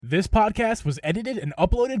This podcast was edited and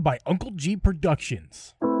uploaded by Uncle G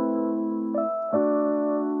Productions.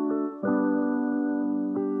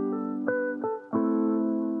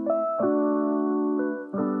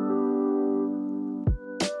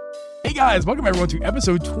 Hey guys, welcome everyone to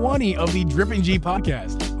episode 20 of the Dripping G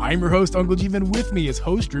podcast. I'm your host, Uncle G, and with me is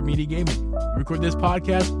host Drip Media Gaming. We record this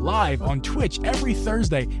podcast live on Twitch every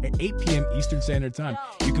Thursday at 8 p.m. Eastern Standard Time.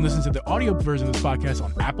 You can listen to the audio version of this podcast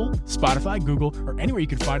on Apple, Spotify, Google, or anywhere you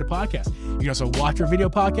can find a podcast. You can also watch our video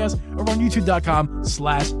podcast over on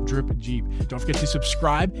youtube.com/DripG. Don't forget to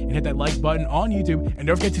subscribe and hit that like button on YouTube. And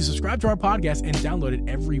don't forget to subscribe to our podcast and download it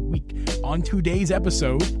every week. On today's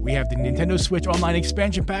episode, we have the Nintendo Switch Online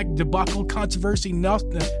Expansion Pack debacle, controversy,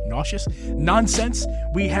 nauseous nonsense.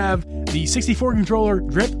 We have the 64 controller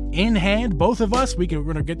Drip in hand, both of us. We're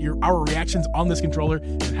going to get our reactions on this controller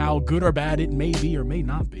and how good or bad it may be or may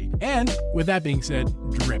not be. And with that being said,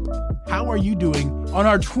 Drip, how are you doing on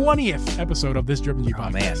our 20th episode of this Dripping G podcast? Oh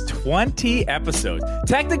man, 20 episodes.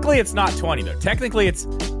 Technically, it's not 20 though. Technically, it's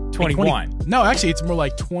 21. No, actually, it's more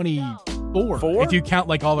like 24. If you count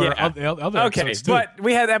like all our other episodes too. But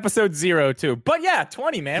we had episode 0 too. But yeah,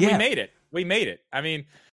 20, man. Yeah. We made it. I mean,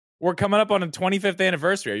 we're coming up on a 25th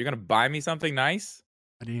anniversary. Are you going to buy me something nice?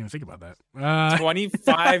 I didn't even think about that.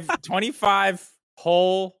 25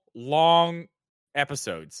 whole long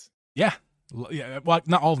episodes. Yeah. Well,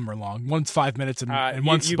 not all of them are long. One's 5 minutes and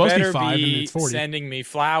one's supposed to be 5 and it's 40. Sending me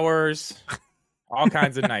flowers, all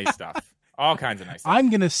kinds of nice stuff. All kinds of nice stuff.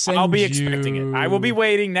 I'm going to send I'll be expecting it. I will be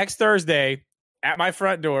waiting next Thursday at my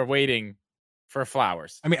front door waiting for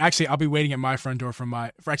flowers. I mean, actually, I'll be waiting at my front door for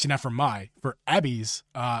Abby's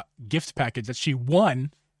gift package that she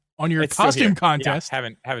won on your costume contest. Yeah,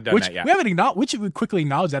 haven't done that yet. We should quickly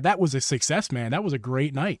acknowledge that was a success, man. That was a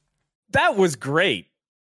great night. That was great.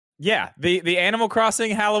 Yeah, the Animal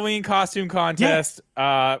Crossing Halloween costume contest,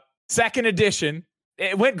 second edition.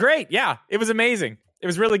 It went great. Yeah, it was amazing. It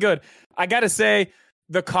was really good. I got to say,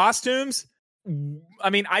 the costumes, I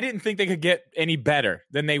mean, I didn't think they could get any better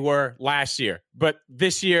than they were last year. But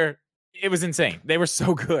this year, it was insane. They were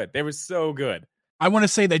so good. They were so good. I want to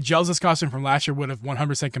say that Gels' costume from last year would have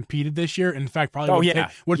 100% competed this year. In fact, probably would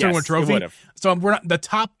have won a trophy. So we're not the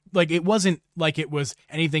top. Like, it wasn't like it was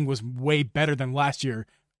anything was way better than last year,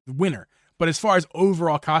 the winner. But as far as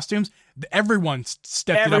overall costumes, everyone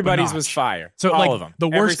stepped it up a Everybody's notch. was fire. So all of them. The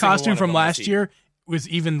worst costume from last year was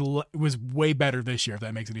way better this year, if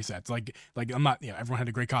that makes any sense. Like I'm not, everyone had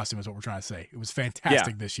a great costume is what we're trying to say. It was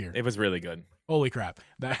fantastic this year. It was really good. Holy crap.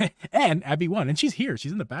 And Abby won, and she's here.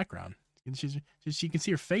 She's in the background. She can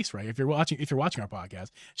see her face, right? If you're watching our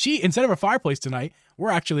podcast, she, instead of a fireplace tonight,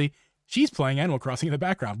 she's playing Animal Crossing in the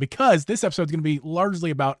background because this episode is going to be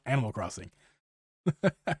largely about Animal Crossing.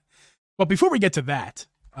 But before we get to that,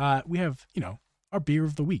 we have, our beer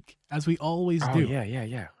of the week, as we always do.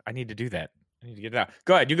 Yeah. I need to do that. I need to get it out.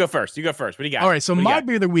 Go ahead. You go first. What do you got? All right. So my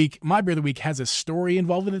beer of the week has a story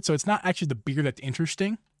involved in it. So it's not actually the beer that's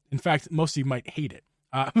interesting. In fact, most of you might hate it.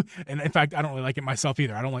 And in fact, I don't really like it myself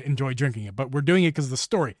either. I don't enjoy drinking it, but we're doing it because of the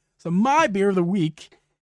story. So my beer of the week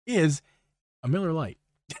is a Miller Lite.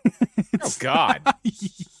 Oh God.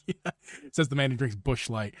 Yeah. Says the man who drinks Busch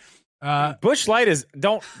Light. Busch Light is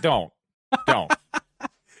don't.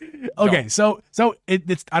 Okay, so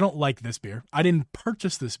it's I don't like this beer. I didn't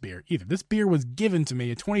purchase this beer either. This beer was given to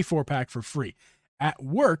me, a 24-pack for free at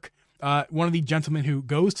work. One of the gentlemen who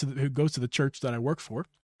goes to the church that I work for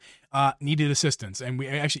needed assistance, and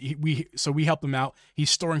we helped him out. He's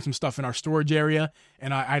storing some stuff in our storage area,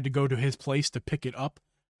 and I had to go to his place to pick it up.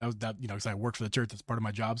 Because I work for the church. That's part of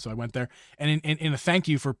my job. So I went there, and in a thank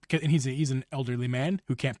you and he's an elderly man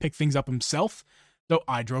who can't pick things up himself. So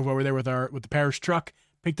I drove over there with the parish truck,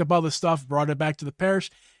 picked up all the stuff, brought it back to the parish,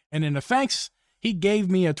 and in a thanks, he gave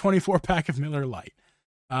me a 24-pack of Miller Lite.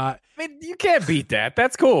 I mean, you can't beat that.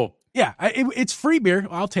 That's cool. Yeah, it's free beer.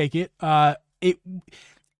 I'll take it. The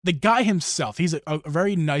guy himself, he's a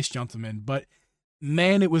very nice gentleman, but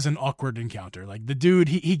man, it was an awkward encounter. Like the dude,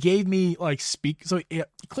 he gave me so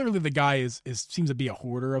clearly the guy seems to be a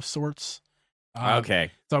hoarder of sorts.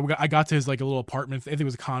 Okay. So I got to his a little apartment. I think it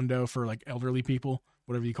was a condo for elderly people,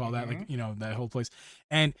 whatever you call that, that whole place.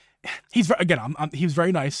 And he's he was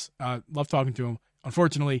very nice. Love talking to him.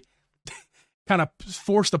 Unfortunately, kind of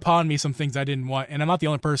forced upon me some things I didn't want, and I'm not the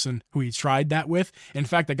only person who he tried that with. In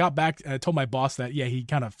fact, I got back and I told my boss that he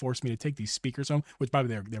kind of forced me to take these speakers home, which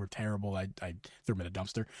probably they were terrible. I threw them in a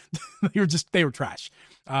dumpster. they were trash.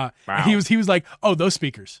 Wow. He was like, "Oh, those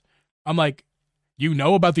speakers." I'm like, "You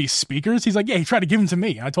know about these speakers?" He's like, "Yeah." He tried to give them to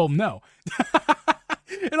me. I told him no.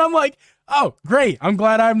 And I'm like, "Oh, great. I'm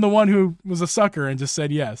glad I'm the one who was a sucker and just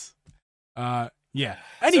said yes." Yeah.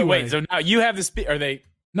 So Anyway, wait, so now you have the Are they?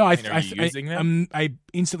 no, I mean, are you using them? I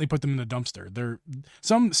instantly put them in the dumpster. They're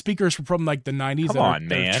some speakers from like the 90s Come that on,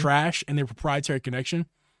 they're man. trash and they're proprietary connection.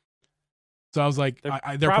 So I was like, They're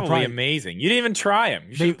they're probably amazing. You didn't even try them.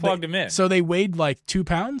 You should have plugged them in. So they weighed like 2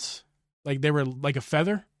 pounds. Like they were like a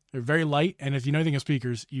feather. They're very light. And if you know anything of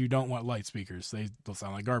speakers, you don't want light speakers. They'll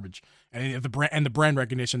sound like garbage. And the brand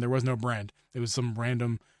recognition, there was no brand. It was some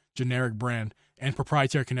random generic brand and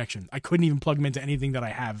proprietary connection. I couldn't even plug them into anything that I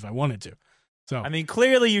have if I wanted to. So I mean,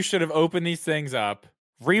 clearly you should have opened these things up,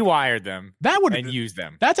 rewired them, and used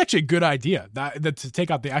them. That's actually a good idea. That to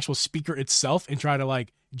take out the actual speaker itself and try to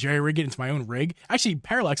like jerry rig it into my own rig. Actually,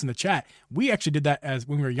 Parallax in the chat, we actually did that as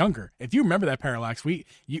when we were younger. If you remember that, Parallax, I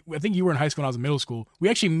think you were in high school and I was in middle school. We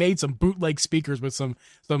actually made some bootleg speakers with some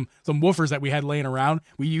woofers that we had laying around.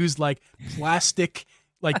 We used like plastic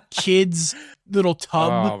like kids little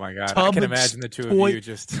tub. Oh my god! I can imagine the two of you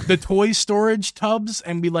just the toy storage tubs,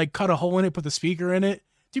 and we like cut a hole in it, put the speaker in it.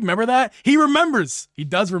 Do you remember that? He remembers. He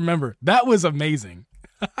does remember. That was amazing.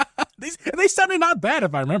 They sounded not bad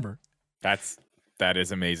if I remember. That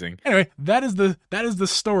is amazing. Anyway, that is the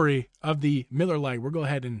story of the Miller Lite. We'll go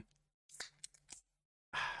ahead and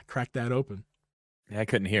crack that open. Yeah, I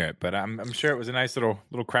couldn't hear it, but I'm sure it was a nice little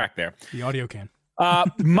crack there. The audio can.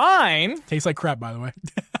 Mine tastes like crap, by the way.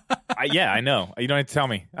 Yeah, I know. You don't have to tell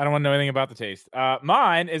me. I don't want to know anything about the taste.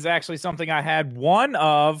 Mine is actually something I had one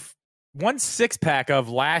 6-pack of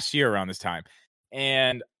last year around this time,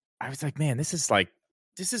 and I was like, man, this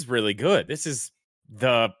is really good. This is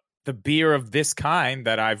the beer of this kind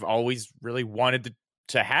that I've always really wanted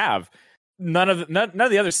to have. None of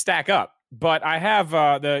the others stack up, but I have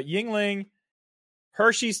the Yuengling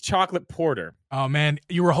Hershey's Chocolate Porter. Oh man,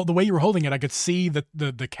 the way you were holding it, I could see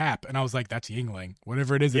the cap, and I was like, "That's Yuengling.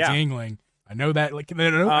 Whatever it is, it's Yuengling." I know that. Like, I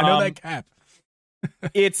know that cap.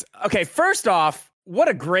 It's okay. First off, what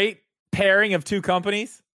a great pairing of two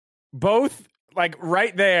companies, both like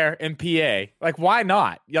right there in PA. Like, why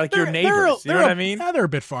not? Like your neighbors. You know what I mean? They're a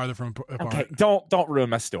bit farther from apart. Okay, don't ruin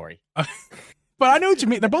my story. But I know what you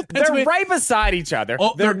mean. They're both Pennsylvania. They're right beside each other.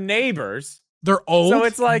 Oh, they're neighbors. They're old. So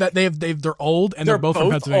it's like that they're old, and they're both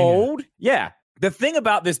from Pennsylvania. Old. Yeah. The thing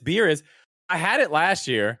about this beer is, I had it last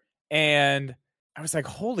year, and I was like,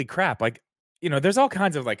 "Holy crap!" Like, there's all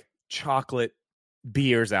kinds of like chocolate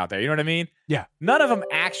beers out there. You know what I mean? Yeah. None of them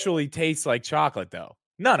actually taste like chocolate, though.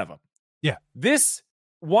 None of them. Yeah. This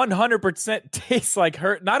 100% tastes like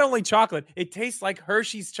not only chocolate, it tastes like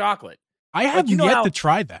Hershey's chocolate. I have yet to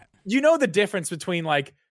try that. You know the difference between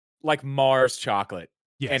like Mars chocolate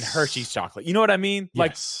and Hershey's chocolate. You know what I mean?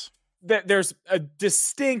 Yes. Like there's a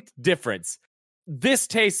distinct difference. This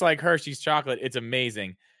tastes like Hershey's chocolate. It's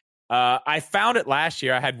amazing. I found it last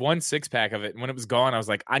year. I had 1 6-pack of it, and when it was gone, I was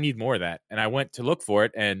like, I need more of that. And I went to look for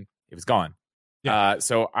it, and it was gone. Yeah.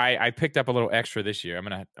 So I picked up a little extra this year. I'm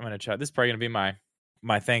gonna try. This is probably gonna be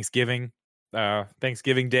my Thanksgiving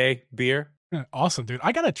Day beer. Awesome, dude.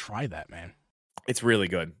 I gotta try that, man. It's really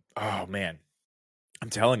good. Oh man, I'm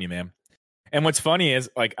telling you, man. And what's funny is,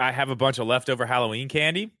 like, I have a bunch of leftover Halloween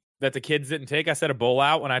candy that the kids didn't take. I set a bowl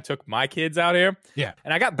out when I took my kids out here. Yeah.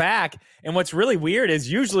 And I got back, and what's really weird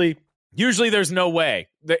is usually there's no way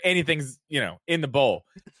that anything's, in the bowl.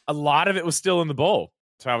 A lot of it was still in the bowl.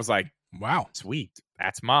 So I was like, wow, sweet.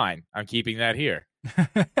 That's mine. I'm keeping that here.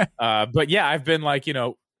 But yeah, I've been like,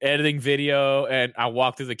 editing video, and I'll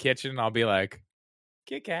walk through the kitchen and I'll be like,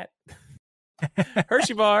 Kit Kat,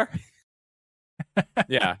 Hershey bar.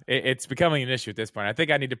 Yeah, it's becoming an issue at this point. I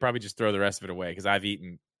think I need to probably just throw the rest of it away because I've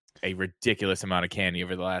eaten a ridiculous amount of candy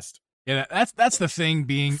over the last that's the thing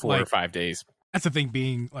being 4 or 5 days. That's the thing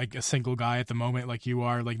being like a single guy at the moment, like you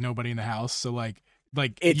are, like nobody in the house. So like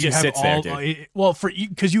it just sits there, dude. Well, for you,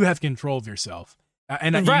 because you have control of yourself.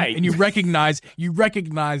 And right. You recognize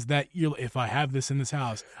that if I have this in this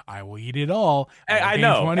house, I will eat it all. I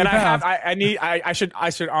know, and I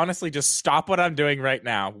should honestly just stop what I'm doing right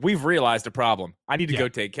now. We've realized a problem. I need to go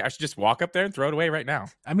take care. I should just walk up there and throw it away right now.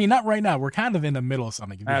 I mean, not right now. We're kind of in the middle of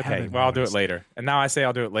something. Okay, well, I'll do it later. And now I say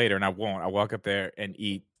I'll do it later, and I won't. I'll walk up there and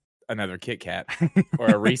eat another Kit Kat or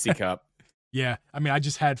a Reese cup. Yeah, I mean, I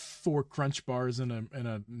just had 4 Crunch bars in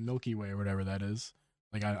a Milky Way or whatever that is.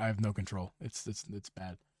 Like I have no control. It's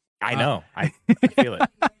bad. I know. I feel it.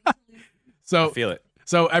 I feel it.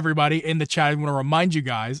 So everybody in the chat, I want to remind you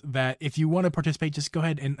guys that if you want to participate, just go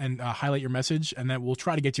ahead and highlight your message, and then we'll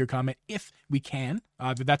try to get to your comment if we can.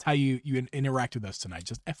 But that's how you interact with us tonight.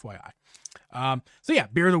 Just FYI. So yeah,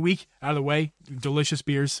 beer of the week out of the way. Delicious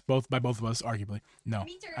beers, both of us, arguably. No,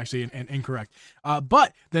 actually, incorrect.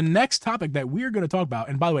 But the next topic that we're going to talk about,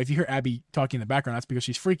 and by the way, if you hear Abby talking in the background, that's because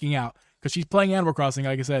she's freaking out because she's playing Animal Crossing,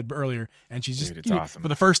 like I said earlier, and she's just it's awesome. For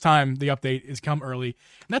the first time. The update has come early,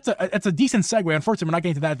 and that's a decent segue. Unfortunately, we're not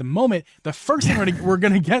getting to that at the moment. The first thing we're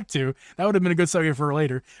going to get to, that would have been a good segue for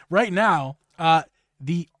later. Right now,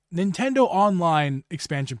 the Nintendo Online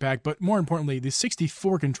expansion pack, but more importantly, the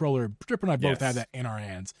 64 controller. Trip and I both have that in our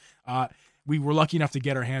hands. We were lucky enough to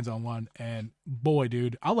get our hands on one, and boy,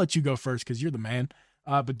 dude, I'll let you go first because you're the man.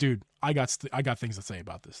 But dude, I got things to say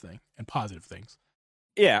about this thing, and positive things.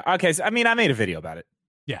 Yeah. Okay. So, I mean, I made a video about it.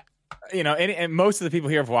 Yeah. And most of the people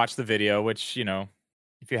here have watched the video, which,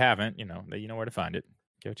 if you haven't, you know where to find it.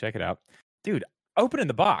 Go check it out. Dude, opening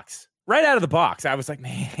the box. Right out of the box, I was like,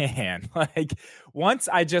 man, like once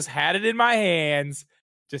I just had it in my hands,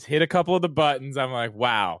 just hit a couple of the buttons, I'm like,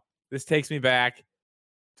 wow, this takes me back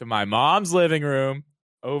to my mom's living room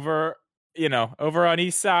over on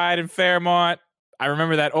East Side in Fairmont. I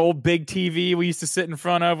remember that old big TV we used to sit in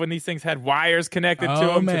front of when these things had wires connected to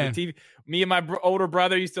them. Man. To the TV. Me and my older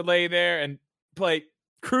brother used to lay there and play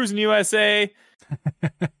Cruising USA.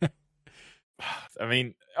 I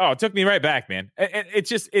mean, it took me right back, man.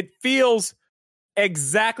 It feels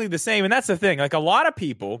exactly the same. And that's the thing. Like a lot of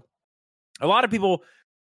people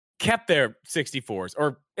kept their 64s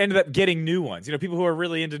or ended up getting new ones. People who are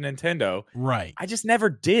really into Nintendo. Right. I just never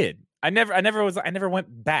did. I never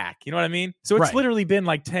went back. You know what I mean? So it's literally been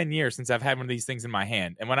like 10 years since I've had one of these things in my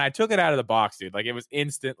hand. And when I took it out of the box, dude, like it was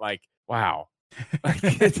instant, like, wow. Like,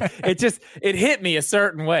 it hit me a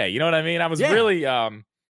certain way. You know what I mean? I was really, I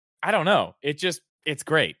don't know. It's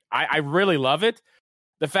great. I really love it.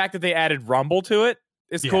 The fact that they added Rumble to it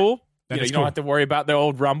is cool. You don't have to worry about the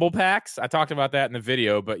old Rumble packs. I talked about that in the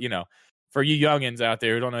video, but for you youngins out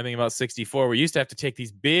there who don't know anything about 64, we used to have to take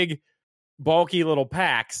these big, bulky little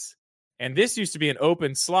packs. And this used to be an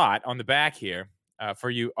open slot on the back here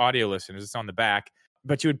for you audio listeners. It's on the back,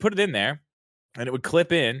 but you would put it in there and it would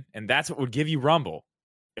clip in, and that's what would give you Rumble.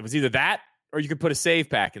 It was either that or you could put a save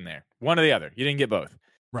pack in there. One or the other. You didn't get both.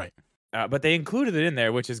 Right. But they included it in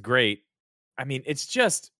there, which is great. I mean, it's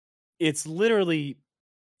literally,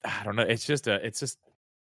 I don't know. It's just a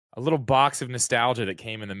little box of nostalgia that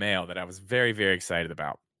came in the mail that I was very, very excited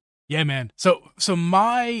about. Yeah, man. So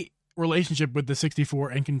my relationship with the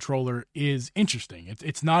 64 and controller is interesting.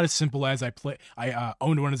 It's not as simple as I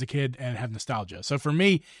owned one as a kid and have nostalgia. So for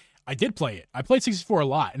me, I did play it. I played 64 a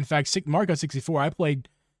lot. In fact, Mario 64, I played.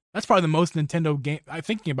 That's probably the most Nintendo game. I'm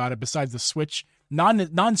thinking about it besides the Switch,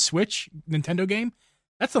 non-Switch Nintendo game.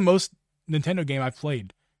 That's the most Nintendo game I've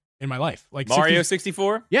played in my life. Like Mario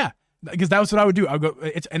 64? Yeah, because that was what I would do. I would go.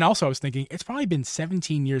 And also I was thinking it's probably been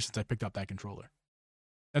 17 years since I picked up that controller.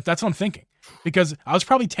 That's what I'm thinking, because I was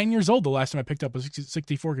probably 10 years old the last time I picked up a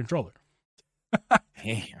 64 controller.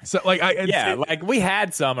 So like like we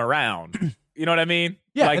had some around. You know what I mean?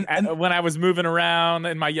 Yeah. Like when I was moving around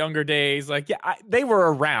in my younger days, like they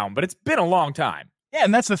were around, but it's been a long time. Yeah,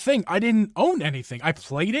 and that's the thing. I didn't own anything. I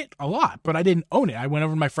played it a lot, but I didn't own it. I went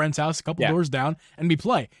over to my friend's house a couple doors down, and we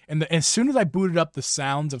play. And as soon as I booted up the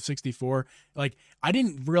sounds of 64, like I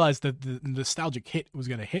didn't realize that the nostalgic hit was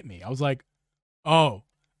gonna hit me. I was like, oh,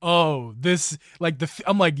 this like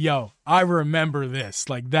I'm like, yo, I remember this,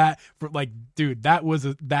 like that. Dude, that was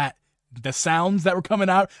the sounds that were coming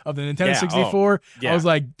out of the Nintendo 64. I was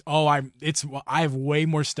like, I have way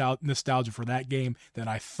more nostalgia for that game than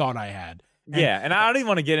I thought I had. And I don't even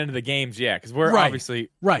want to get into the games yet, because we're obviously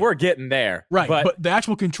we're getting there. Right. But the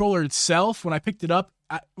actual controller itself, when I picked it up,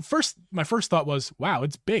 my first thought was, wow,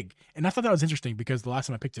 it's big. And I thought that was interesting because the last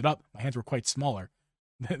time I picked it up, my hands were quite smaller,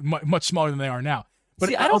 much smaller than they are now.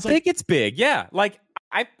 But I don't think it's big. Yeah. Like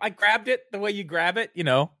I grabbed it the way you grab it,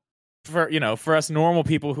 for us normal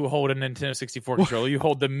people who hold a Nintendo 64 controller, you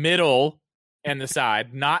hold the middle and the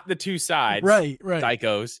side, not the two sides. Right.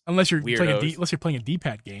 Psychos. Unless you're playing a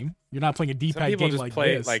D-pad game. You're not playing a D-pad game just like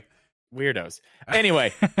play this. It like weirdos.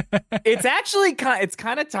 Anyway, it's actually it's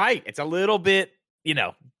kind of tight. It's a little bit,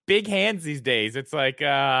 big hands these days. It's like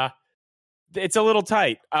it's a little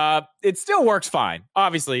tight. It still works fine.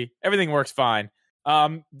 Obviously, everything works fine.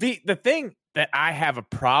 The thing that I have a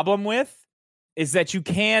problem with is that you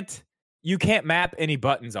can't map any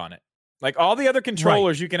buttons on it. Like all the other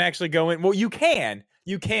controllers, you can actually go in. Well, you can,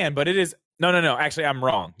 but it is no. Actually, I'm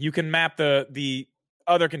wrong. You can map the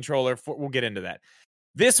other controller. We'll get into that.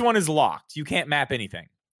 This one is locked. You can't map anything.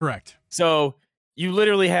 Correct. So you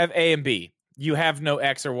literally have A and B. You have no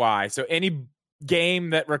X or Y. So any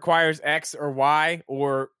game that requires X or Y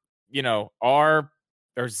or R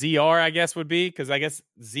or ZR, I guess would be, because I guess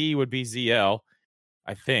Z would be ZL,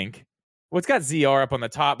 I think. Well, it's got ZR up on the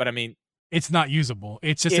top, but I mean, it's not usable.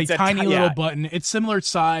 It's just It's a a tiny ti- little yeah. button. It's similar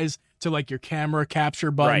size to like your camera capture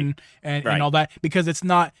button and Right. all that, because it's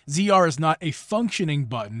not, ZR is not a functioning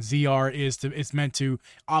button. ZR it's meant to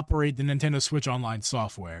operate the Nintendo Switch Online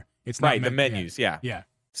software. It's not right, the meant, menus, yeah. Yeah.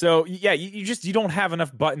 So yeah, you don't have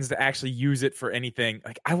enough buttons to actually use it for anything.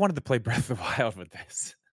 Like I wanted to play Breath of the Wild with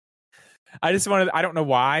this. I don't know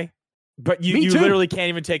why, but Me you too. literally can't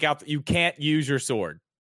even you can't use your sword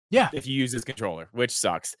Yeah. if you use this controller, which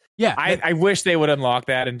sucks. Yeah. I wish they would unlock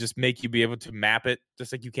that and just make you be able to map it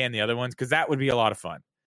just like you can the other ones, because that would be a lot of fun.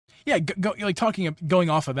 Yeah, going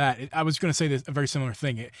off of that, I was going to say this a very similar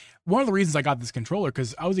thing. One of the reasons I got this controller,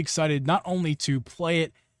 because I was excited not only to play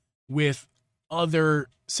it with other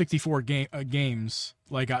 64 games,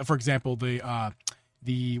 like for example the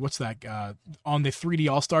what's that on the 3D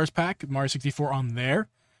All Stars pack, Mario 64 on there.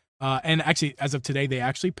 And actually, as of today, they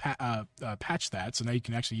actually patched that, so now you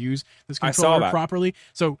can actually use this I saw controller that. properly.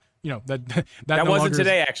 So that That no wasn't longer is-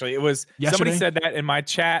 today, actually. It was Yesterday? somebody said that in my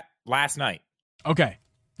chat last night. Okay.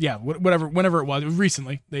 Yeah, whenever it was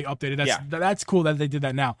recently they updated. That's cool that they did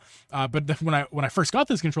that now. But when I first got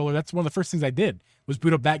this controller, that's one of the first things I did was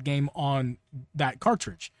boot up that game on that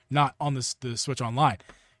cartridge, not on the Switch Online.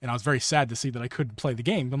 And I was very sad to see that I couldn't play the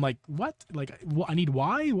game. I'm like, what? Like, I need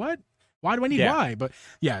Y? What? Why do I need Yeah. Y? But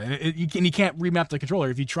yeah, you can't remap the controller.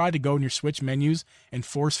 If you try to go in your Switch menus and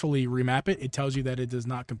forcefully remap it, it tells you that it is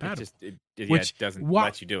not compatible. It doesn't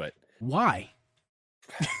let you do it. Why?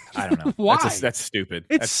 I don't know. Why? That's stupid.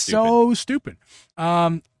 It's That's stupid. so stupid.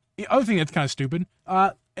 The other thing that's kind of stupid,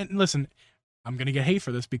 and listen, I'm gonna get hate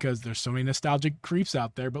for this because there's so many nostalgic creeps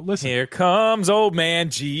out there, but listen, Here comes old man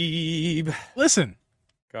Jeeb. listen,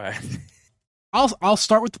 Go ahead. I'll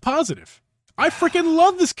start with the positive. I freaking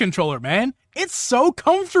love this controller, man. It's so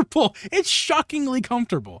comfortable. It's shockingly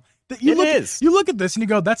comfortable. You look at this and you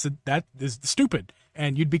go, that is stupid,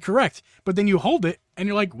 and you'd be correct. But then you hold it and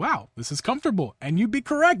you're like, wow, this is comfortable, and you'd be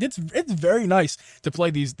correct. It's very nice to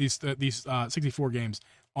play these 64 games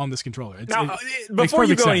on this controller. Now, makes before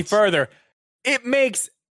you perfect go any sense. further, it makes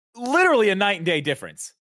literally a night and day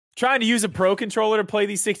difference. Trying to use a pro controller to play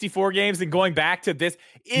these 64 games and going back to this,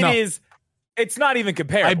 it's not even I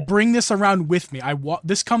comparable. bring this around with me.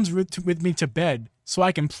 This comes with me to bed, so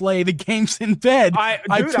I can play the games in bed.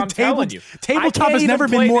 I'm telling you, tabletop I has can't never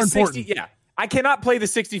even been play more the 60 important. Yeah, I cannot play the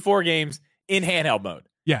 64 games in handheld mode.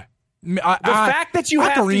 Yeah, The fact that you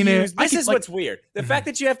have to Ocarina, use this is what's weird. The fact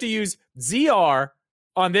that you have to use ZR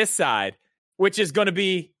on this side, which is going to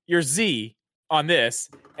be your Z on this,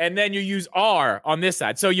 and then you use R on this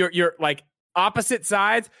side. So you're like opposite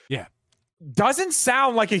sides. Yeah. Doesn't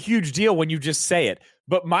sound like a huge deal when you just say it,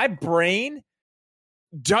 but my brain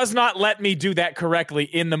does not let me do that correctly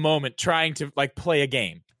in the moment trying to like play a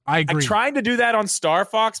game. I agree. I'm trying to do that on Star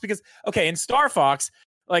Fox because in Star Fox,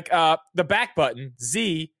 like the back button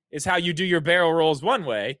Z is how you do your barrel rolls one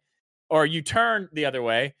way, or you turn the other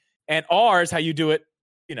way, and R is how you do it,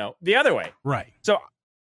 the other way. Right. So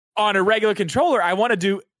on a regular controller, I want to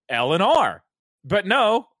do L and R, but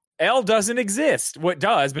no, L doesn't exist. What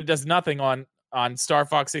does, but it does nothing on Star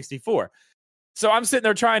Fox 64. So I'm sitting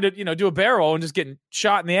there trying to, do a barrel roll and just getting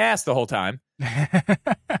shot in the ass the whole time.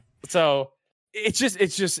 So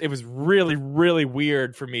it was really, really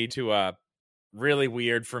weird for me to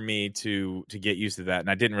get used to that. And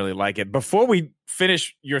I didn't really like it. Before we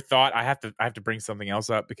finish your thought, I have to bring something else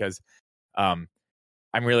up because,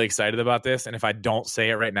 I'm really excited about this. And if I don't say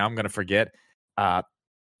it right now, I'm going to forget. I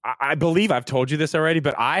believe I've told you this already,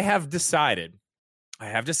 but I have decided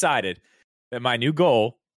that my new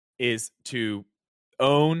goal is to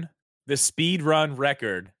own the speed run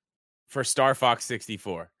record for Star Fox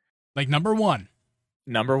 64. Like number one.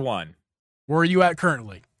 Where are you at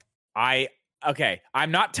currently? I'm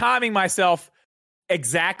not timing myself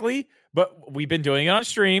exactly, but we've been doing it on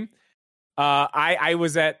stream. I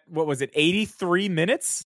was at, what was it, 83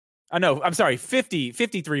 minutes? No, I'm sorry,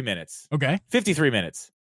 53 minutes. Okay. 53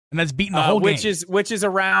 minutes. And that's beating the whole game. Which is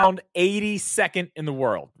around 82nd in the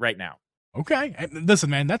world right now. Okay. And listen,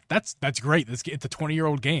 man, that's great. It's a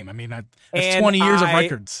 20-year-old game. I mean, that's And 20 years of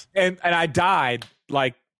records. And I died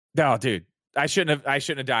like, no, dude, I shouldn't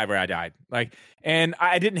have died where I died. Like, and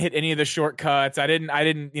I didn't hit any of the shortcuts. I didn't,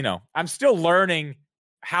 I'm still learning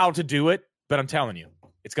how to do it, but I'm telling you,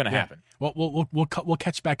 it's going to happen. Well, we'll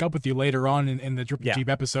catch back up with you later on in the Drip and Jeep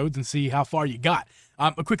episodes and see how far you got.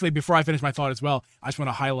 Quickly before I finish my thought as well, I just want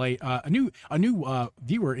to highlight a new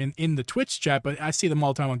viewer in the Twitch chat, but I see them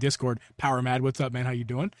all the time on Discord. Power Mad, what's up, man? How you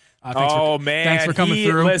doing? Thanks for coming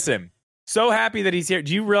through. Listen, so happy that he's here.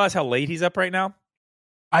 Do you realize how late he's up right now?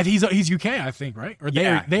 He's UK, I think, right? Or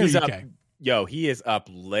they're he's UK. Up, he is up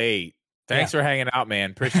late. Thanks for hanging out,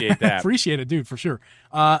 man. Appreciate that. Appreciate it, dude, for sure.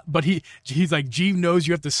 But he's like, G knows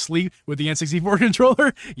you have to sleep with the N64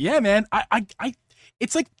 controller. Yeah, man.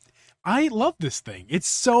 It's like, I love this thing. It's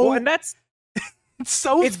so, and that's it's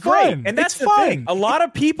fun. Great. And that's the thing. A lot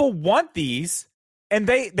of people want these, and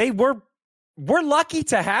we're lucky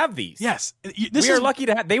to have these. Yes, we are lucky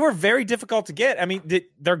to have. They were very difficult to get. I mean,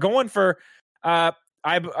 they're going for.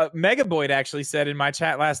 Megaboyd actually said in my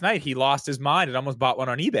chat last night he lost his mind and almost bought one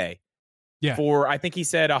on eBay. Yeah, for I think he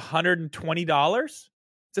said $120.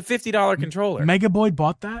 It's a $50 controller. Megaboyd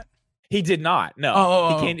bought that. He did not.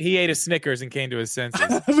 No, he ate a Snickers and came to his senses.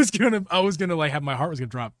 I was gonna like have my heart was gonna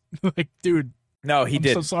drop. Like, dude. No, he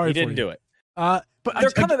didn't. So sorry, he didn't do it. But they're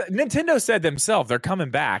coming. Nintendo said themselves they're coming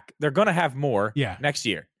back. They're going to have more. Next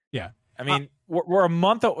year. Yeah. I mean, we're a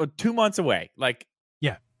month, 2 months away. Like,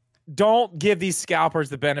 yeah. Don't give these scalpers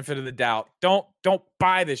the benefit of the doubt. Don't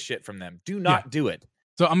buy this shit from them. Do not do it.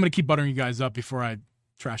 So I'm gonna keep buttering you guys up before I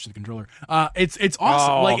trash the controller. It's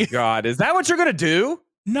awesome. Oh like, God, is that what you're gonna do?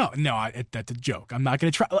 No, that's a joke. I'm not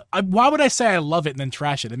gonna try. Why would I say I love it and then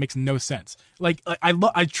trash it? It makes no sense. Like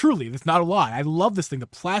I truly, that's not a lie. I love this thing. The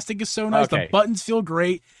plastic is so nice. Okay. The buttons feel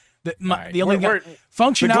great. The only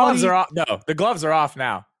functionality. The gloves are off. No, the gloves are off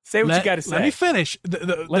now. Say what you got to say. Let me finish.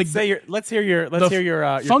 Let's hear your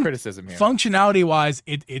criticism here. Functionality wise,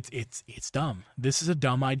 it's dumb. This is a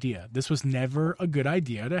dumb idea. This was never a good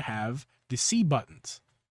idea to have the C buttons.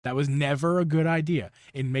 That was never a good idea.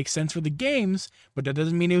 It makes sense for the games, but that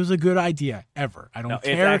doesn't mean it was a good idea ever. I don't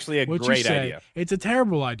care. It's actually a great idea. It's a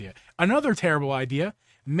terrible idea. Another terrible idea: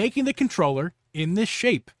 making the controller in this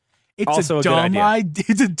shape. It's also a dumb idea.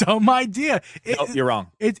 It's a dumb idea. You're wrong.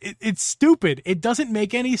 It's stupid. It doesn't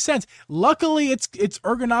make any sense. Luckily, it's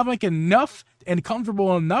ergonomic enough and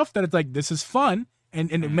comfortable enough that it's like, this is fun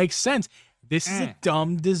and it makes sense. This is a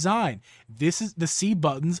dumb design. The C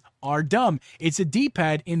buttons are dumb. It's a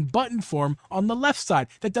D-pad in button form on the left side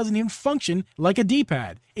that doesn't even function like a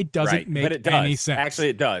D-pad. It doesn't make any sense. Actually,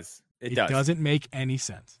 it does. It does. Doesn't make any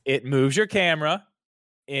sense. It moves your camera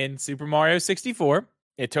in Super Mario 64.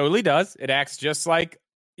 It totally does. It acts just like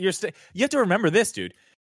you have to remember this, dude.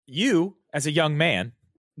 You, as a young man,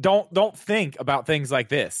 don't think about things like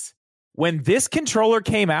this. When this controller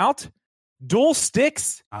came out, dual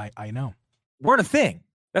sticks, I know, weren't a thing.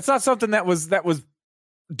 That's not something that was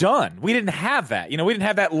done. We didn't have that. We didn't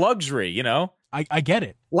have that luxury, I get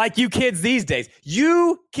it. Like you kids these days.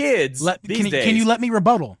 You kids these days. Can you let me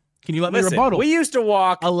rebuttal? Can you let me rebuttal? We used to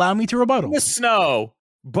walk. Allow me to rebuttal. In the snow,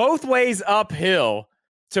 both ways uphill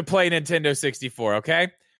to play Nintendo 64, okay?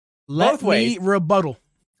 Let me rebuttal.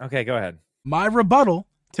 Okay, go ahead. My rebuttal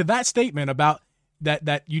to that statement about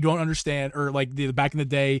that you don't understand, or like back in the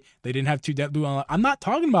day they didn't have two blue analog. I'm not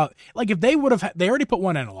talking about like if they would have they already put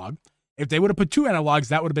one analog. If they would have put two analogs,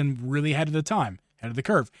 that would have been really ahead of the time, ahead of the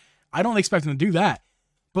curve. I don't expect them to do that.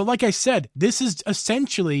 But like I said, this is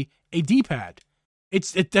essentially a D-pad.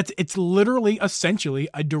 It's literally essentially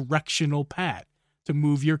a directional pad to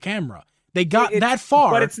move your camera. They got that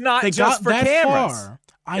far, but it's not just for cameras.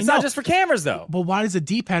 It's not just for cameras, though. But why does the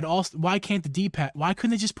D-pad also? Why can't the D-pad? Why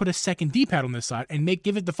couldn't they just put a second D-pad on this side and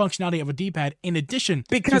give it the functionality of a D-pad in addition?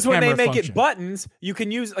 Because to when they make function? it buttons, you can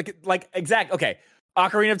use like exact. Okay,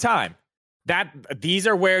 Ocarina of Time. These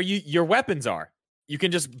are where your weapons are. You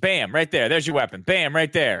can just bam right there. There's your weapon. Bam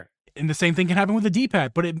right there. And the same thing can happen with the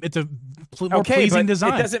D-pad, but it's a more pleasing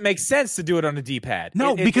design. It doesn't make sense to do it on a D-pad.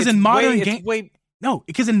 No, because in modern games. No,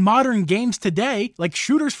 because in modern games today, like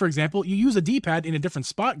shooters, for example, you use a D-pad in a different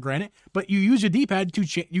spot, granted, but you use your D-pad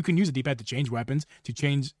you can use a D-pad to change weapons, to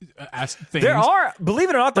change things. Believe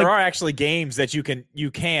it or not, there are actually games that you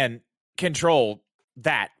can control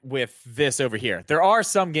that with this over here. There are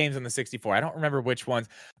some games on the 64. I don't remember which ones,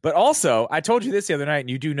 but also I told you this the other night,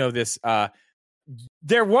 and you do know this.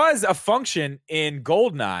 There was a function in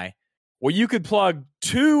GoldenEye where you could plug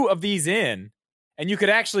two of these in, and you could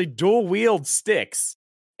actually dual wield sticks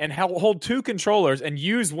and hold two controllers and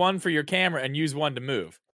use one for your camera and use one to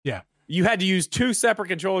move. Yeah. You had to use two separate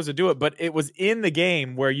controllers to do it, but it was in the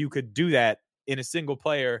game where you could do that in a single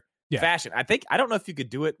player fashion. I don't know if you could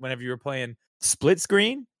do it whenever you were playing split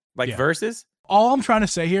screen, versus. All I'm trying to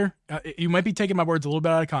say here, you might be taking my words a little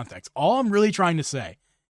bit out of context. All I'm really trying to say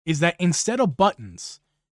is that instead of buttons,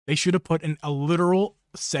 they should have put a literal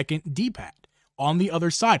second D-pad on the other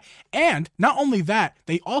side. And not only that,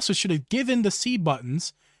 they also should have given the C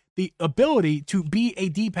buttons the ability to be a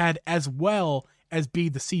D-pad as well as be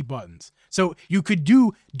the C buttons. So you could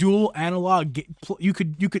do dual analog. You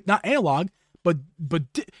could not analog, but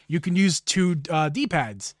you can use two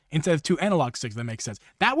D-pads instead of 2 analog sticks. That makes sense.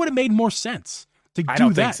 That would have made more sense to I do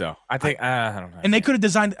don't that. think so. I think I don't know. And they could have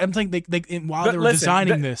designed. I'm thinking while they were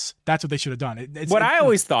designing this, that's what they should have done. I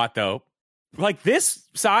always thought though, like this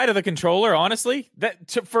side of the controller, honestly,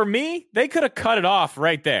 for me, they could have cut it off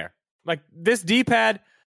right there. Like this D-pad.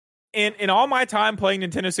 In all my time playing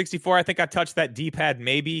Nintendo 64, I think I touched that D-pad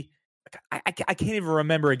maybe. I can't even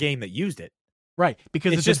remember a game that used it. Right,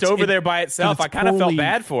 because it's just over there by itself. I kind of felt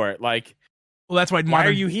bad for it. Like, well, that's why. Why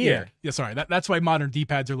are you here? Yeah, sorry. That's why modern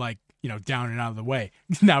D-pads are like down and out of the way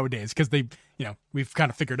nowadays because they we've kind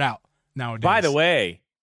of figured out nowadays. By the way,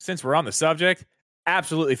 since we're on the subject,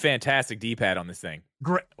 absolutely fantastic D-pad on this thing.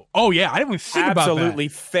 Great. Oh yeah, I didn't even think about that. Absolutely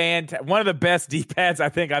fantastic. One of the best D-pads I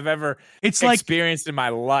think I've ever experienced in my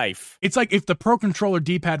life. It's like if the Pro Controller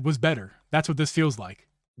D-pad was better. That's what this feels like.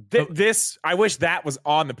 I wish that was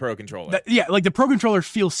on the Pro Controller. Like the Pro Controller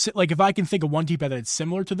feels like if I can think of one D-pad that's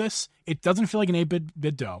similar to this, it doesn't feel like an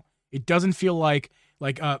 8-bit DOE. It doesn't feel like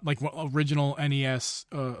original NES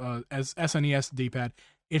as SNES D-pad.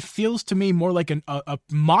 It feels to me more like a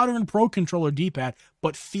modern Pro Controller D-pad,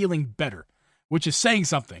 but feeling better, which is saying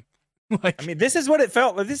something. Like, I mean, this is what it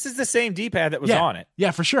felt like. This is the same D-pad that was on it.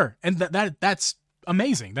 Yeah, for sure. And that's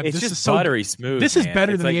amazing. It's just buttery smooth. This is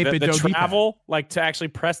better than the 8-bit DOE D-pad. The travel, like to actually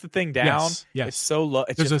press the thing down, yes. It's so low.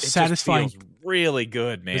 It feels really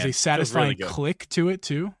good, man. There's a satisfying click to it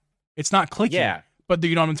too. It's not clicking. Yeah. But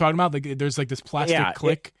you know what I'm talking about? Like there's like this plastic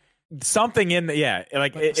click. Something in it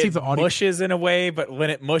mushes in a way, but when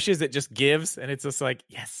it mushes, it just gives, and it's just like,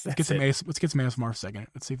 yes. Let's get some ASMR for a second.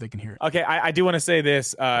 Let's see if they can hear it. Okay, I do want to say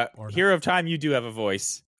this. Hero of Time, you do have a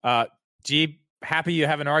voice. Jeep, happy you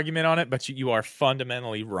have an argument on it, but you are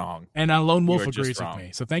fundamentally wrong. And Lone Wolf agrees with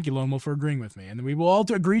me. So thank you, Lone Wolf, for agreeing with me. And we will all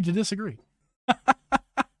agree to disagree.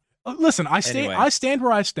 Listen, I stand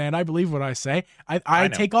where I stand. I believe what I say. I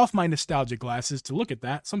take off my nostalgia glasses to look at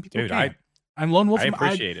that. Some people can't. I'm Lone Wolf. I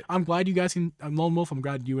appreciate it. I'm glad you guys can. I'm Lone Wolf. I'm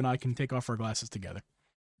glad you and I can take off our glasses together.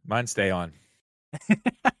 Mine stay on.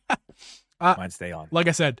 Mine stay on. Like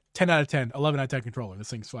I said, 10 out of 10, 11 out of 10 controller. This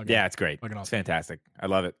thing's fucking. Yeah, it's great. Awesome. It's fantastic. I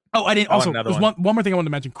love it. Oh, I didn't. Also, there's one more thing I wanted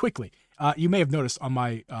to mention quickly. You may have noticed on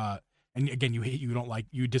my and again,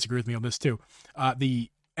 you disagree with me on this too.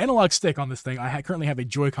 The analog stick on this thing, I currently have a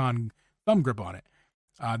Joy-Con thumb grip on it.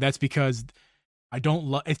 That's because I don't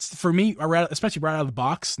love it's for me, especially right out of the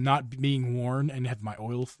box, not being worn and have my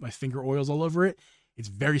finger oils all over it. It's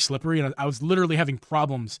very slippery, and I was literally having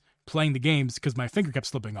problems playing the games because my finger kept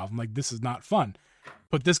slipping off. I'm like, this is not fun.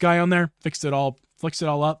 Put this guy on there, fixed it all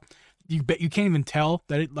up. You can't even tell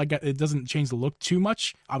that it doesn't change the look too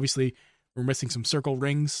much. Obviously, we're missing some circle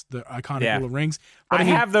rings, the iconic little rings. But I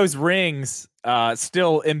have those rings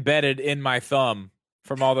still embedded in my thumb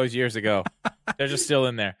from all those years ago. They're just still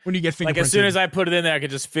in there. When you get fingerprinted. As soon as I put it in there, I could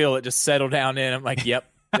just feel it just settle down in. I'm like, yep,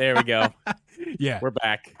 there we go. Yeah, we're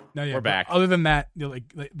back. We're back. Other than that,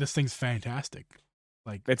 like this thing's fantastic.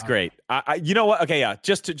 Like it's great. You know what? Okay, yeah.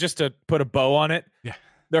 Just to put a bow on it. Yeah,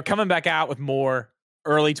 they're coming back out with more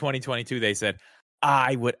early 2022. They said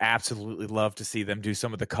I would absolutely love to see them do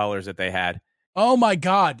some of the colors that they had. Oh my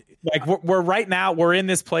god! Like we're right now. We're in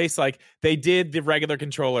this place. Like they did the regular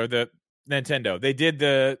controller, the Nintendo. They did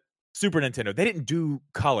the Super Nintendo. They didn't do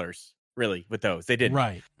colors really with those. They didn't.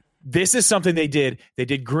 Right. This is something they did. They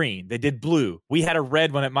did green. They did blue. We had a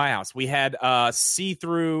red one at my house. We had a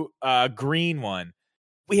see-through green one.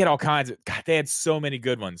 We had all kinds of. God, they had so many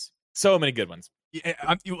good ones. So many good ones.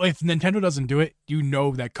 If Nintendo doesn't do it, you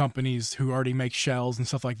know that companies who already make shells and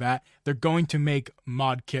stuff like that, they're going to make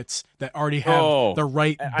mod kits that already have the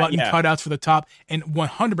right button cutouts for the top, and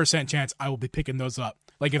 100% chance I will be picking those up.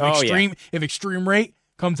 Like if Extreme Rate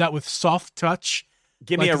comes out with soft touch,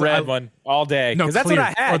 give me a red one all day. Because that's what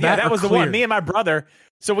I had. Yeah, that was the one. Me and my brother.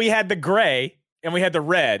 So we had the gray and we had the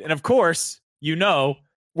red, and of course,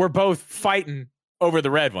 we're both fighting over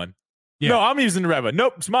the red one. Yeah. No, I'm using the red one.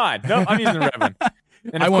 Nope, it's mine. Nope, I'm using the red one.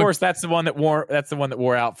 And of course, that's the one that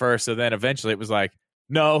wore out first. So then eventually it was like,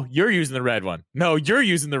 no, you're using the red one. No, you're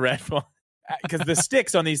using the red one. Because the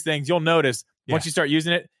sticks on these things, you'll notice once you start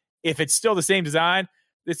using it, if it's still the same design,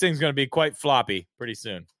 this thing's going to be quite floppy pretty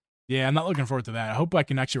soon. Yeah, I'm not looking forward to that. I hope I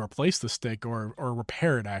can actually replace the stick or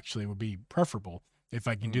repair it. Actually, would be preferable if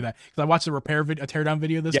I can do that. Because I watched a teardown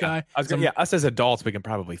video of this guy. Us as adults, we can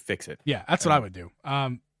probably fix it. Yeah, that's what I would do.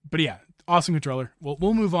 But yeah, awesome controller.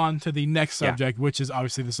 We'll move on to the next subject, which is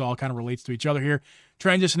obviously this all kind of relates to each other here.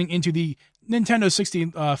 Transitioning into the Nintendo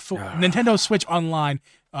Nintendo Switch Online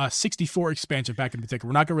 64 expansion pack in particular.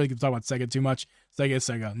 We're not going to really talk about Sega too much. Sega is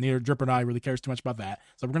Sega. Neither Dripper and I really cares too much about that.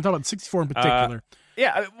 So we're going to talk about the 64 in particular.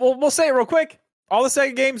 We'll say it real quick. All the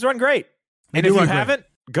Sega games run great. And if you haven't,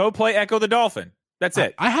 go play Echo the Dolphin. That's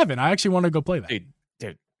it. I haven't. I actually want to go play that. Dude.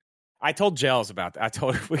 I told Gels about that. I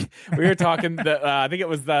told we were talking. I think it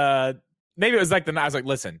was maybe it was like I was like,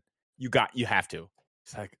 listen, you have to.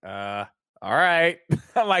 It's like, all right.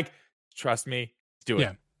 I'm like, trust me, do it.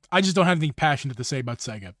 Yeah, I just don't have anything passionate to say about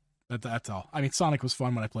Sega. That's all. I mean, Sonic was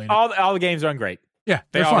fun when I played it. All the games are great. Yeah,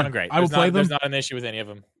 they're all fun. great. I will play them. There's not an issue with any of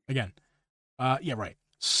them. Again, yeah, right.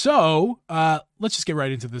 So let's just get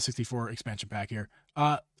right into the 64 expansion pack here.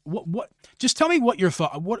 What? Just tell me what your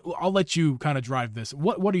thought. What I'll let you kind of drive this.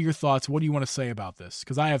 What are your thoughts? What do you want to say about this?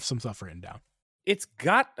 Because I have some stuff written down. It's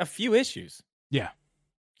got a few issues. Yeah.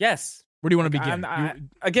 Yes. Where do you want to begin?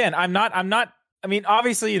 I'm not. I mean,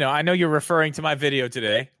 obviously, I know you're referring to my video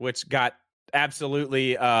today, which got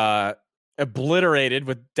absolutely obliterated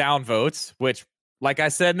with downvotes. Which, like I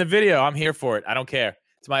said in the video, I'm here for it. I don't care.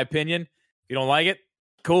 It's my opinion. If you don't like it,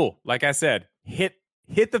 cool. Like I said, hit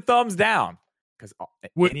the thumbs down. Because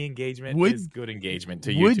any engagement is good engagement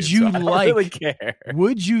to YouTube. Would you I don't really care.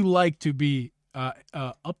 Would you like to be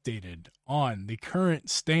updated on the current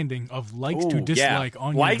standing of likes to dislike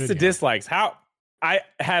on your likes video? To dislikes? How I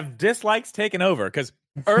have dislikes taken over because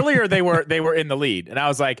earlier they were in the lead, and I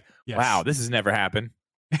was like, wow, this has never happened.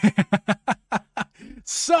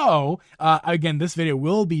 So, again, this video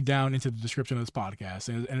will be down into the description of this podcast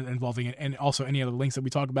and involving it, and also any other links that we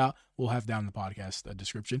talk about, we'll have down in the podcast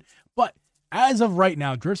description. But as of right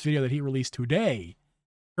now, Drift's video that he released today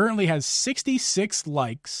currently has 66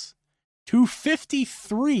 likes to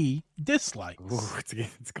 53 dislikes. Ooh,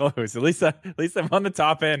 it's close. At least I'm on the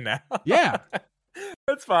top end now. Yeah.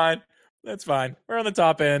 That's fine. We're on the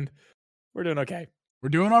top end. We're doing okay. We're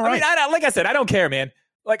doing all right. I mean, like I said, I don't care, man.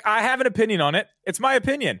 Like, I have an opinion on it. It's my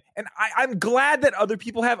opinion. And I'm glad that other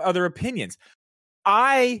people have other opinions.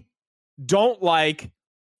 I don't like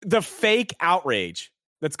the fake outrage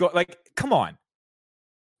that's going. Like, come on.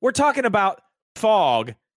 We're talking about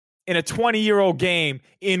fog in a 20-year-old game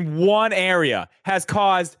in one area has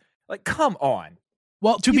caused, like, come on.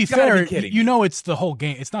 Well, to be fair, it's the whole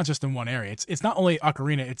game. It's not just in one area. It's not only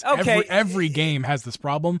Ocarina. It's okay. Every game has this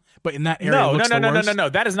problem, but in that area, No.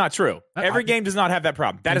 That is not true. Every game does not have that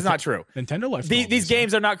problem. That is not true. Nintendo Life. These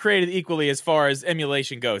games are not created equally as far as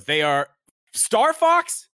emulation goes. They are Star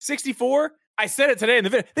Fox 64. I said it today in the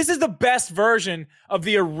video. This is the best version of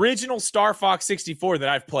the original Star Fox 64 that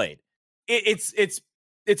I've played. It's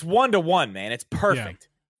 1-to-1, man. It's perfect.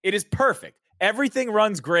 Yeah. It is perfect. Everything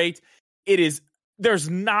runs great.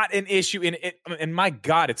 There's not an issue in it. And my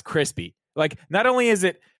God, it's crispy. Like, not only is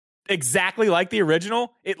it exactly like the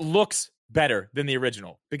original, it looks better than the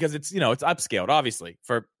original because it's upscaled, obviously,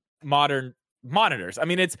 for modern monitors. I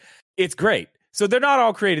mean, it's great. So they're not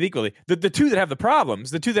all created equally. The two that have the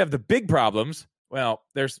problems, the two that have the big problems, well,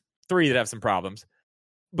 there's three that have some problems.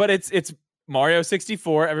 But it's Mario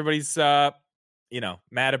 64. Everybody's mad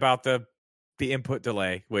about the input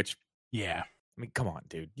delay, which I mean, come on,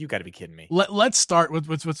 dude. You got to be kidding me. Let's start with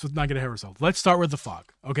not get ahead of ourselves. Let's start with the fog.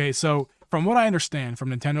 Okay, so from what I understand from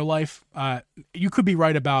Nintendo Life, you could be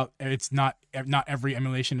right about it's not every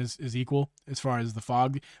emulation is equal as far as the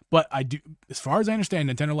fog, but as far as I understand,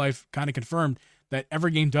 Nintendo Life kind of confirmed that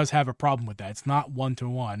every game does have a problem with that. It's not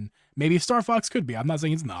 1-to-1. Maybe Star Fox could be. I'm not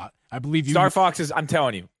saying it's not. I believe you. Star Fox is. I'm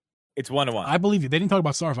telling you. It's 1-to-1. I believe you. They didn't talk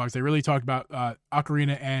about Star Fox. They really talked about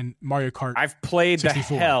Ocarina and Mario Kart. I've played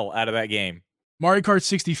 64. The hell out of that game. Mario Kart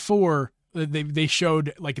 64, they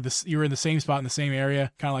showed like you were in the same spot in the same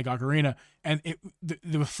area, kind of like Ocarina, and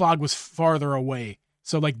the fog was farther away.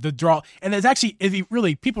 So like the draw, and it's actually,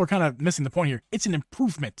 people are kind of missing the point here. It's an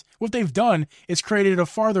improvement. What they've done is created a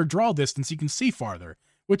farther draw distance. You can see farther,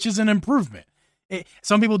 which is an improvement.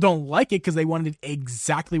 Some people don't like it because they wanted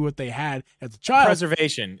exactly what they had as a child.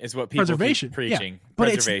 Preservation is what people keep preaching. Yeah. But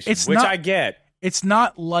preservation, it's which not, I get. It's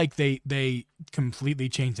not like they completely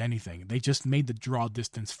changed anything. They just made the draw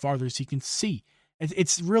distance farther so you can see.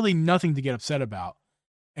 It's really nothing to get upset about.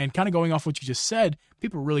 And kind of going off what you just said,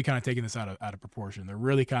 people are really kind of taking this out of proportion. They're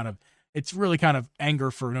really it's really kind of anger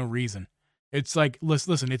for no reason. It's like,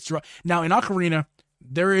 listen, it's now in Ocarina,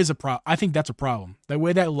 there is a problem. I think that's a problem. The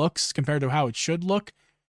way that looks compared to how it should look,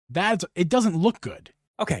 it doesn't look good.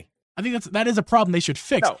 Okay. I think that is a problem they should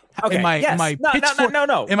fix. No. Okay. Am I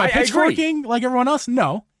pitchforking like everyone else?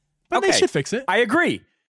 No. But they should fix it. I agree.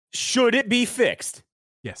 Should it be fixed?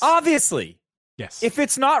 Yes. Obviously. Yes. If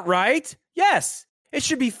it's not right, yes, it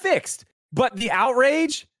should be fixed. But the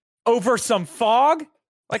outrage over some fog?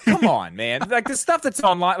 Like, come on, man. Like, the stuff that's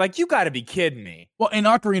online, like, you got to be kidding me. Well, in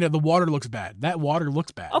Ocarina, the water looks bad. That water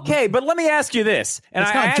looks bad. Okay, but let me ask you this. And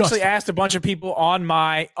I actually asked a bunch of people on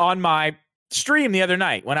my stream the other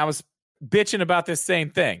night when I was bitching about this same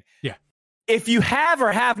thing. Yeah. If you have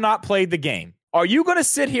or have not played the game, Are you going to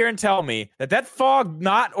sit here and tell me that fog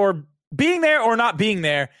not or being there or not being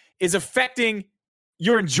there is affecting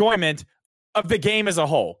your enjoyment of the game as a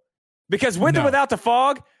whole? Because with or without the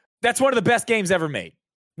fog, that's one of the best games ever made.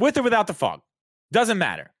 With or without the fog. Doesn't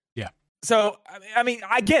matter. Yeah. So, I mean,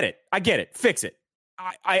 I get it. Fix it.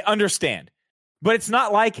 I understand. But it's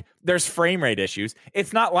not like there's frame rate issues.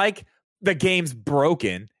 It's not like the game's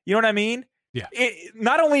broken. You know what I mean? Yeah.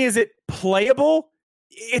 Not only is it playable,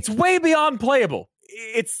 it's way beyond playable.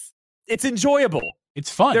 It's enjoyable. It's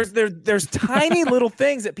fun. There's tiny little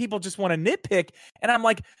things that people just want to nitpick. And I'm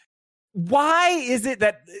like, why is it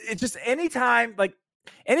that it's just anytime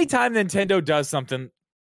Nintendo does something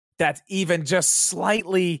that's even just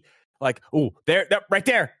slightly like, oh, there, right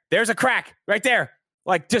there, there's a crack right there.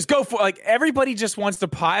 Like, just go for like everybody just wants to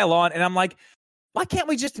pile on. And I'm like, why can't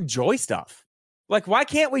we just enjoy stuff? Like, why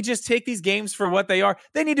can't we just take these games for what they are?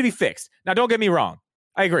 They need to be fixed. Now, don't get me wrong.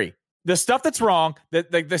 I agree. The stuff that's wrong,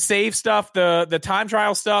 the save stuff, the time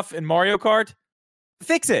trial stuff in Mario Kart,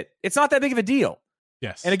 fix it. It's not that big of a deal.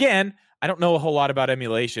 Yes. And again, I don't know a whole lot about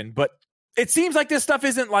emulation, but it seems like this stuff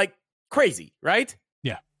isn't like crazy, right?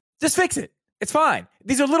 Yeah. Just fix it. It's fine.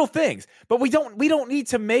 These are little things, but we don't need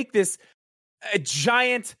to make this a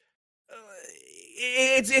giant.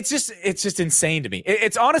 It's just insane to me.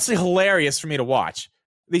 It's honestly hilarious for me to watch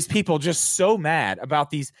these people just so mad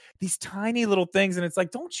about these tiny little things, and it's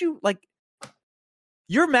like, don't you like?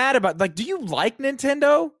 You're mad about like? Do you like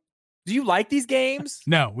Nintendo? Do you like these games?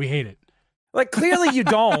 No, we hate it. Like, clearly you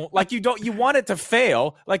don't. Like, you want it to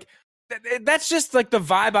fail. Like, that's just like the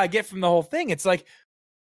vibe I get from the whole thing. It's like,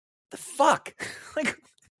 the fuck? Like,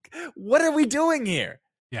 what are we doing here?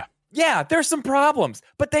 Yeah, there's some problems,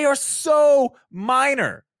 but they are so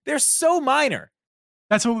minor. They're so minor.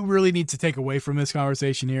 That's what we really need to take away from this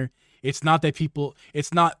conversation here. It's not that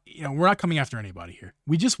it's not, we're not coming after anybody here.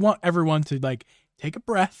 We just want everyone to like take a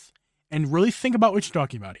breath and really think about what you're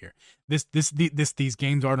talking about here. These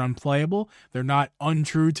games aren't unplayable. They're not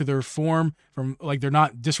untrue to their form they're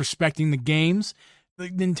not disrespecting the games.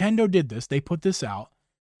 Like, Nintendo did this. They put this out.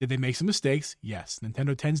 Did they make some mistakes? Yes.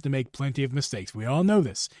 Nintendo tends to make plenty of mistakes. We all know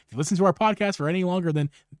this. If you listen to our podcast for any longer than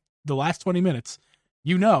the last 20 minutes,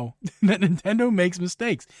 you know that Nintendo makes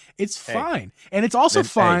mistakes. It's fine. And it's also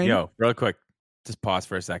fine. Hey, real quick. Just pause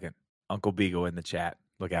for a second. Uncle Beagle in the chat.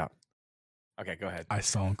 Look out. Okay, go ahead. I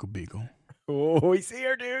saw Uncle Beagle. Oh, he's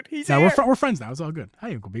here, dude. He's here. Now we're friends now. It's all good.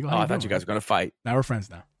 Hi, Uncle Beagle. I thought you guys were going to fight. Now we're friends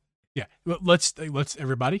now. Yeah. Let's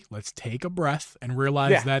everybody, let's take a breath and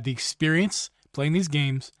realize that the experience playing these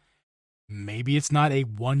games, maybe it's not a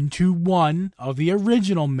 1-to-1 of the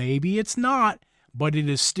original. Maybe it's not, but it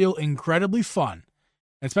is still incredibly fun.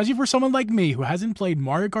 Especially for someone like me who hasn't played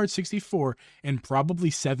Mario Kart 64 in probably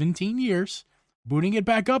 17 years, booting it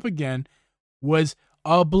back up again was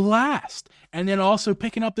a blast. And then also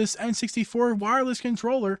picking up this N64 wireless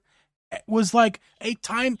controller was like a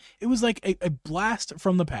blast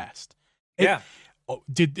from the past.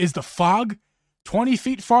 Is the fog 20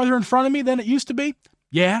 feet farther in front of me than it used to be?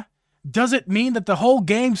 Yeah. Does it mean that the whole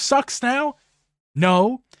game sucks now?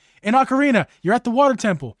 No. In Ocarina, you're at the water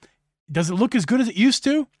temple. Does it look as good as it used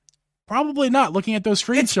to? Probably not, looking at those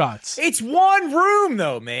screenshots. It's one room,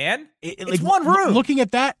 though, man. It's one room. Looking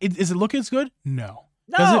at that, does it look as good? No.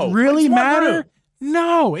 Does it really matter?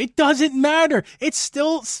 No, it doesn't matter. It's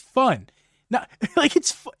still fun. Now, like,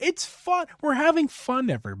 it's fun. We're having fun,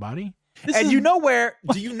 everybody. Do you know where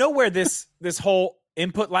this whole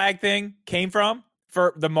input lag thing came from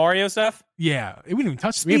for the Mario stuff? Yeah, we didn't even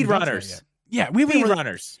touch speedrunners. Yeah, we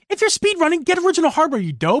speedrunners. If you're speedrunning, get original hardware,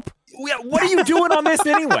 you dope. Yeah, what are you doing on this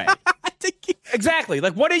anyway? Exactly.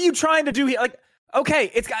 Like, what are you trying to do here? Like,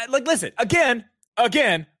 okay, it's like, listen, again,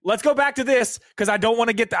 let's go back to this because I don't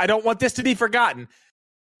want this to be forgotten.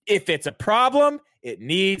 If it's a problem, it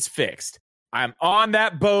needs fixed. I'm on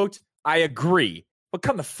that boat. I agree. But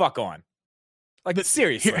come the fuck on. Like,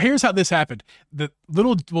 seriously. Here's how this happened.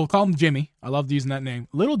 We'll call him Jimmy. I love using that name.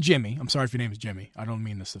 Little Jimmy. I'm sorry if your name is Jimmy. I don't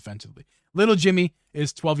mean this offensively. Little Jimmy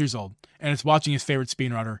is 12 years old and is watching his favorite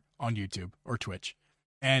speedrunner on YouTube or Twitch.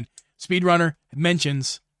 And speedrunner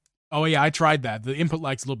mentions, oh yeah, I tried that. The input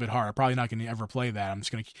lag's a little bit hard. I'm probably not going to ever play that.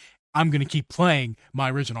 I'm going to keep playing my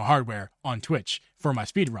original hardware on Twitch for my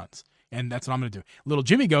speedruns. And that's what I'm going to do. Little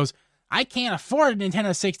Jimmy goes, I can't afford a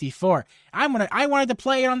Nintendo 64. I wanted to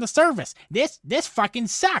play it on the service. This fucking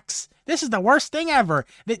sucks. This is the worst thing ever.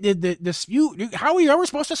 How are you ever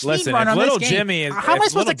supposed to speedrun on this game?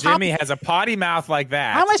 Little Jimmy has a potty mouth like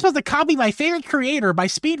that. How am I supposed to copy my favorite creator by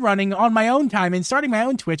speedrunning on my own time and starting my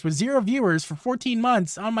own Twitch with 0 viewers for 14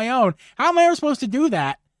 months on my own? How am I ever supposed to do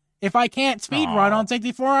that if I can't speedrun on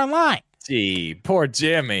 64 online? Gee, poor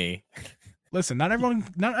Jimmy. Listen, not everyone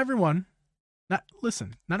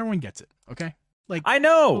gets it. Okay, like I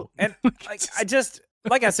know, and like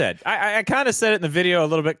like I said, I kind of said it in the video a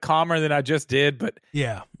little bit calmer than I just did, but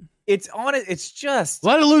yeah, it's on it. It's just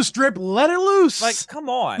let it loose, Drip. Let it loose. like, come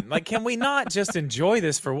on, like, can we not just enjoy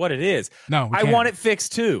this for what it is? No, I want it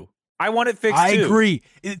fixed too. I agree.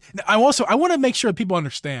 I want to make sure that people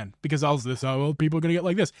understand, because people are going to get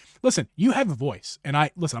like this. Listen, you have a voice, and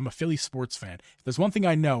I'm a Philly sports fan. If there's one thing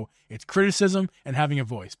I know, it's criticism and having a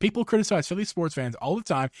voice. People criticize Philly sports fans all the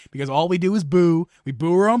time because all we do is boo. We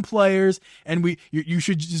boo our own players, and you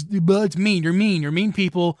should just, it's mean. You're mean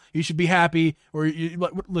people. You should be happy.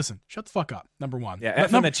 Listen, shut the fuck up. Number one. Yeah,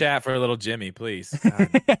 F in the chat for a little Jimmy, please.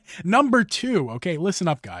 Number two, okay, listen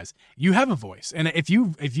up, guys. You have a voice, and if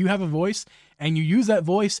you have a voice and you use that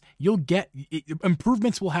voice, you'll get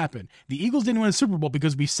improvements will happen. The Eagles didn't win a Super Bowl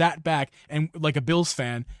because we sat back and, like a Bills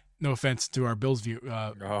fan, no offense to our Bills viewers,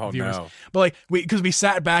 no. but because we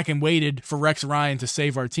sat back and waited for Rex Ryan to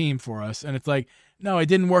save our team for us, and it's like, no, it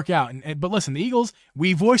didn't work out. But listen, the Eagles,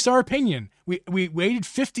 we voiced our opinion. We waited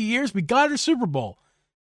 50 years, we got a Super Bowl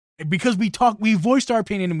because we voiced our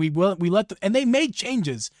opinion, and we let and they made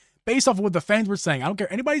changes based off of what the fans were saying. I don't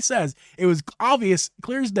care anybody says. It was obvious,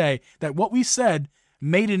 clear as day, that what we said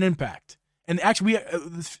made an impact. And actually,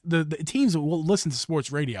 the teams will listen to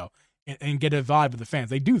sports radio and get a vibe of the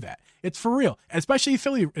fans. They do that. It's for real, especially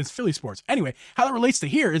Philly sports. Anyway, how that relates to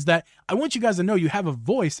here is that I want you guys to know you have a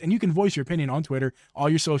voice, and you can voice your opinion on Twitter, all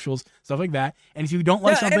your socials, stuff like that. And if you don't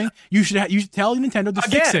like something, you should tell Nintendo to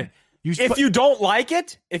fix it. If you don't like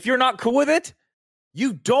it, if you're not cool with it,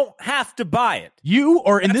 you don't have to buy it. You,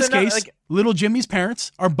 or in this case, little Jimmy's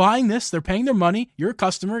parents, are buying this. They're paying their money. You're a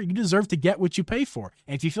customer. You deserve to get what you pay for.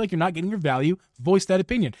 And if you feel like you're not getting your value, voice that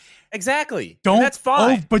opinion. Exactly. That's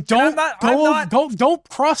fine. But don't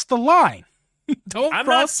cross the line. I'm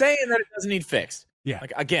not saying that it doesn't need fixed. Yeah.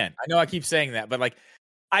 Like, again, I know I keep saying that, but like,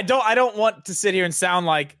 I don't want to sit here and sound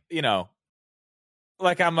like,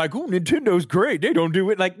 like I'm like, oh, Nintendo's great. They don't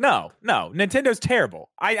do it. Like, no, Nintendo's terrible.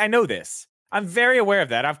 I know this. I'm very aware of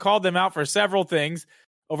that. I've called them out for several things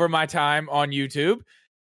over my time on YouTube.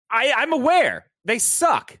 I'm aware they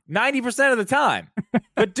suck 90% of the time.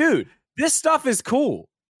 But dude, this stuff is cool.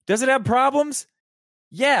 Does it have problems?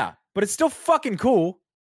 Yeah, but it's still fucking cool.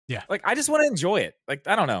 Yeah. Like, I just want to enjoy it. Like,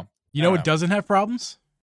 I don't know. You know what doesn't have problems?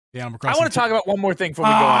 The Animal Crossing. I want to talk about one more thing before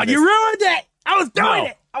we go on. You ruined it. I was doing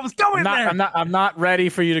it. I was going there. I'm not ready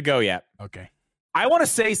for you to go yet. Okay. I want to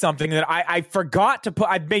say something that I forgot to put.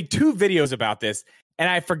 I made 2 videos about this, and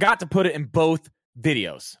I forgot to put it in both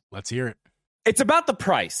videos. Let's hear it. It's about the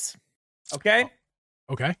price. Okay?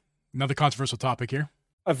 Okay. Another controversial topic here.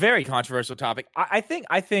 A very controversial topic. I think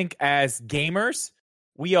as gamers,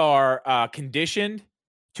 we are conditioned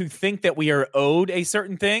to think that we are owed a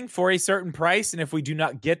certain thing for a certain price, and if we do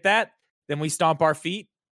not get that, then we stomp our feet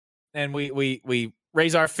and we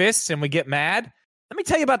raise our fists and we get mad. Let me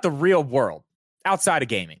tell you about the real world outside of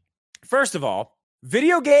gaming. First of all,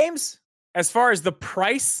 video games, as far as the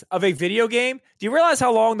price of a video game, do you realize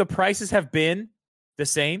how long the prices have been the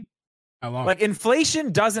same? How long? Like,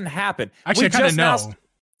 inflation doesn't happen. Actually, I kind of know.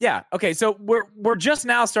 Yeah. Okay. So we're just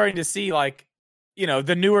now starting to see, like,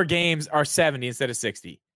 the newer games are 70 instead of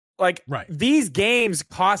 60. Like, right. These games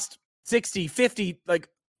cost 60, 50. Like,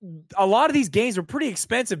 a lot of these games were pretty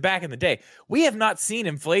expensive back in the day. We have not seen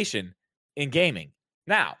inflation in gaming.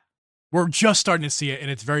 Now, we're just starting to see it,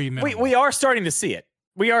 and it's very minimal. We are starting to see it.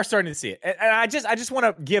 And I just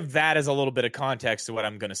want to give that as a little bit of context to what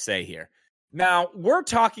I'm going to say here. Now, we're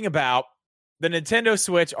talking about the Nintendo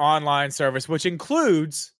Switch online service, which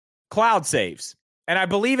includes cloud saves. And I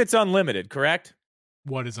believe it's unlimited, correct?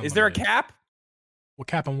 What is unlimited? Is there a cap? What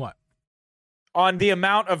cap on what? On the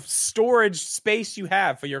amount of storage space you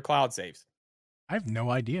have for your cloud saves. I have no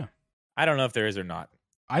idea. I don't know if there is or not.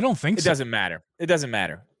 I don't think so. It doesn't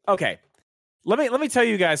matter. Okay. Let me tell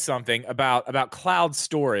you guys something about cloud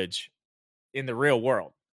storage in the real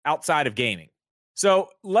world outside of gaming. So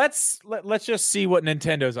let's just see what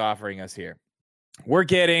Nintendo's offering us here. We're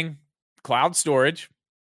getting cloud storage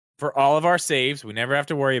for all of our saves. We never have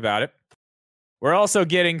to worry about it. We're also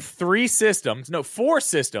getting 4 systems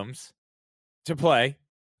to play.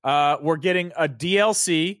 We're getting a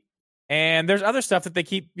DLC, and there's other stuff that they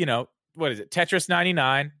keep, what is it? Tetris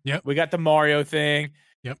 99. Yep. We got the Mario thing.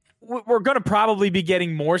 Yep. We're going to probably be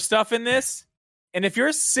getting more stuff in this. And if you're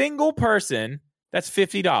a single person, that's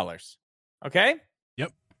 $50. Okay?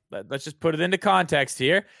 Yep. Let's just put it into context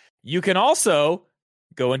here. You can also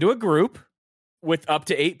go into a group with up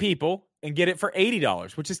to 8 people and get it for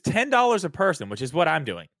 $80, which is $10 a person, which is what I'm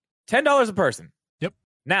doing. $10 a person. Yep.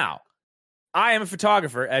 Now, I am a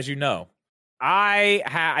photographer, as you know.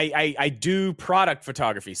 I do product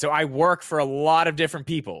photography, so I work for a lot of different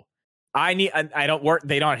people. I don't work.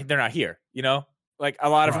 They're not here. You know, like a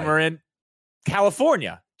lot of them are in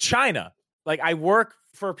California, China. Like I work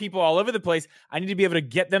for people all over the place. I need to be able to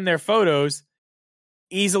get them their photos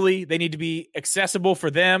easily. They need to be accessible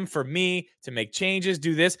for them, for me to make changes,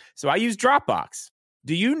 do this. So I use Dropbox.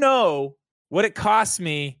 Do you know what it costs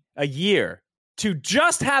me a year to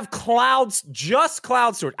just have cloud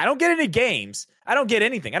storage? I don't get any games. I don't get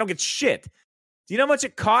anything. I don't get shit. Do you know how much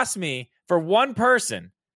it costs me for one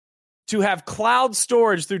person to have cloud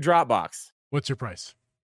storage through Dropbox? What's your price?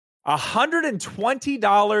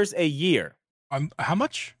 $120 a year. How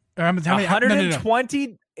much? How many? 120.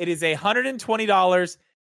 No. It is $120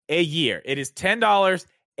 a year. It is $10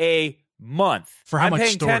 a month. For how much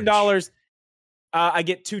paying storage? $10. I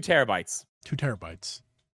get 2 terabytes. 2 terabytes.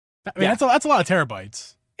 I mean, that's a lot of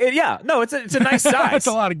terabytes. It's a nice size. That's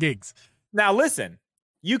a lot of gigs. Now listen,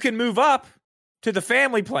 you can move up to the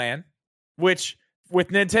family plan, which with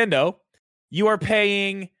Nintendo, you are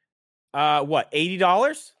paying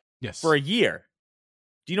 $80? Yes. For a year.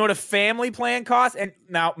 Do you know what a family plan costs? And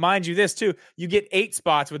now, mind you, this too, you get 8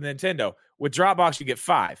 spots with Nintendo. With Dropbox, you get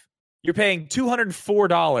 5. You're paying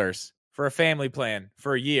 $204 for a family plan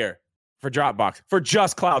for a year for Dropbox for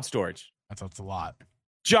just cloud storage. That's a lot.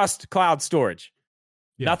 Just cloud storage.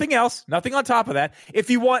 Yeah. Nothing else. Nothing on top of that.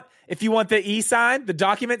 If you want the e-sign, the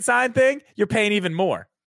document sign thing, you're paying even more.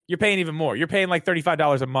 You're paying like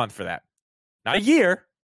 $35 a month for that. Not a year,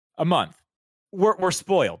 a month. We're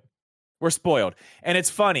spoiled. We're spoiled. And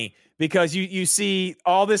it's funny because you see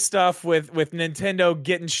all this stuff with Nintendo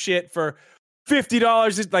getting shit for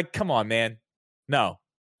 $50. It's like, come on, man. No,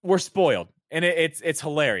 we're spoiled. And it's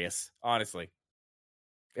hilarious, honestly.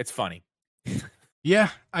 It's funny. Yeah.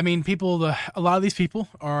 I mean, a lot of these people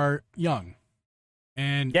are young.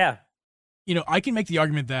 And, you know, I can make the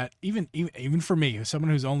argument that even for me, as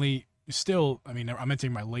someone who's only still, I mean, I'm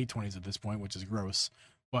entering my late 20s at this point, which is gross.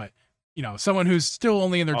 But, you know, someone who's still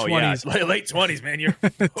only in their 20s. Yeah. Late 20s, man. You're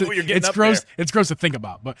getting it's up gross. there. It's gross to think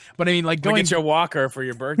about. But I mean, like going. Get your walker for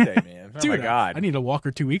your birthday, man. Dude, oh, my God. I need a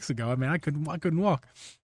walker 2 weeks ago. I mean, I couldn't walk.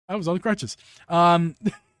 I was on crutches. But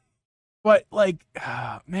like,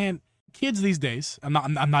 man, kids these days, I'm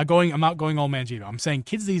not going all Mangino. I'm saying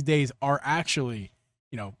kids these days are actually,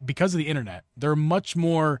 you know, because of the internet, they're much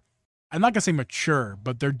more, I'm not gonna say mature,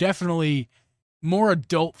 but they're definitely more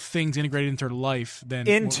adult things integrated into their life than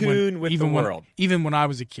in tune with the world. Even when I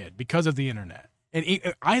was a kid, because of the internet. And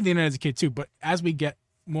I had the internet as a kid too, but as we get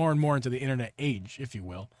more and more into the internet age, if you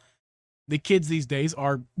will, the kids these days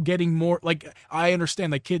are getting more, like, I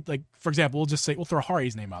understand, like, kid, like, for example, we'll throw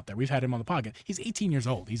Hari's name out there. We've had him on the podcast. He's 18 years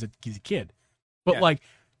old. He's a kid. But like,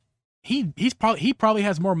 he probably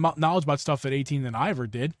has more knowledge about stuff at 18 than I ever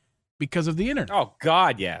did because of the internet. Oh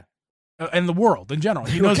God, yeah. And the world in general.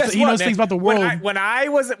 He knows things about the world. When I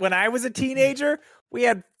was a teenager, we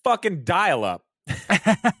had fucking dial-up.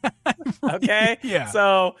 Okay? Yeah.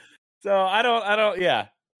 So I don't yeah.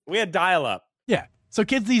 We had dial-up. Yeah. So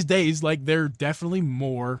kids these days, like, they're definitely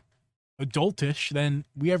more adultish than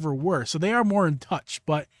we ever were. So they are more in touch,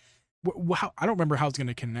 but I don't remember how it's going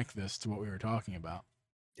to connect this to what we were talking about.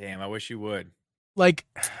 Damn, I wish you would. Like,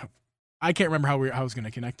 I can't remember how I was going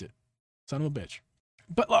to connect it. Son of a bitch.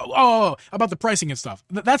 But about the pricing and stuff.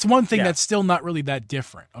 That's one thing that's still not really that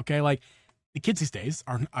different. Okay, like the kids these days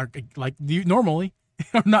are like normally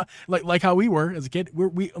are not like how we were as a kid.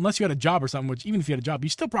 We unless you had a job or something, which even if you had a job, you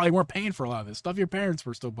still probably weren't paying for a lot of this stuff. Your parents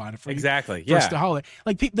were still buying it for you. Exactly. For the holiday.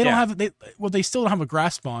 Like they don't have what they still don't have a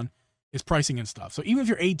grasp on is pricing and stuff. So even if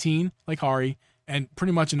you're 18, like Hari, and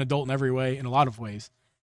pretty much an adult in every way, in a lot of ways,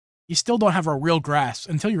 you still don't have a real grasp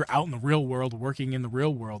until you're out in the real world, working in the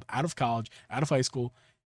real world, out of college, out of high school.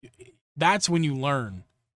 That's when you learn.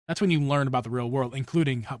 That's when you learn about the real world,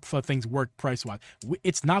 including how things work price-wise.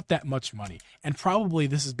 It's not that much money. And probably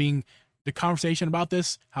the conversation about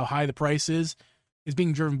this, how high the price is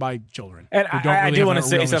being driven by children. And I do want to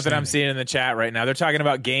say something I'm seeing in the chat right now. They're talking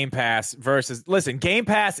about Game Pass versus... Listen, Game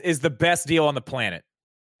Pass is the best deal on the planet.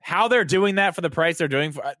 How they're doing that for the price they're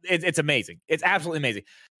doing, it's amazing. It's absolutely amazing.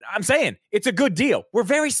 I'm saying it's a good deal. We're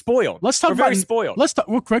very spoiled. Let's talk very spoiled. Let's talk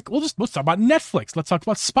real quick. Let's talk about Netflix. Let's talk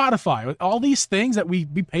about Spotify. All these things that we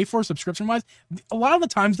pay for subscription wise. A lot of the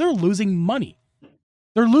times they're losing money.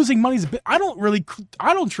 They're losing money. I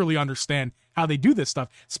don't truly understand how they do this stuff.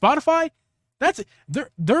 Spotify,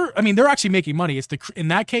 they're actually making money. It's in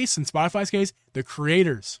that case, in Spotify's case, the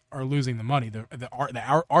creators are losing the money. The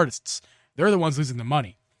artists, they're the ones losing the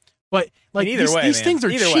money. But like these things are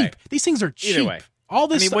cheap. These things are cheap. All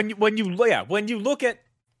this. I mean, when you look at,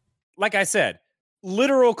 like I said,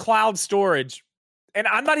 literal cloud storage, and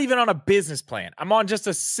I'm not even on a business plan. I'm on just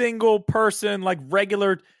a single person, like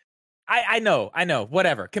regular. I know,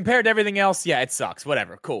 whatever. Compared to everything else, yeah, it sucks.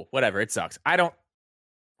 Whatever, cool, whatever, it sucks.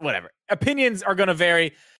 Whatever. Opinions are going to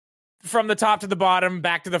vary from the top to the bottom,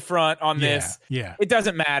 back to the front on this. Yeah. It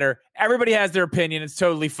doesn't matter. Everybody has their opinion. It's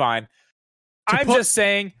totally fine. I'm just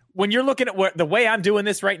saying, when you're looking at the way I'm doing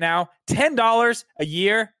this right now, $10 a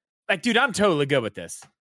year, like, dude, I'm totally good with this.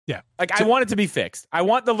 Yeah. Like, I want it to be fixed. I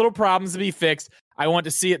want the little problems to be fixed. I want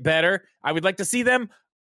to see it better. I would like to see them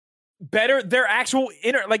better. Their actual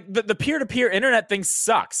the peer-to-peer internet thing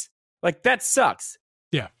sucks. Like, that sucks.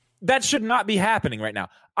 Yeah. That should not be happening right now.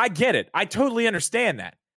 I get it. I totally understand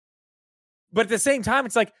that. But at the same time,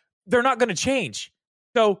 it's like, they're not going to change.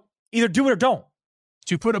 So either do it or don't.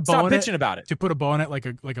 To put a bow Stop on bitching it, about it. To put a bow on it,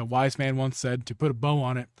 like a wise man once said, to put a bow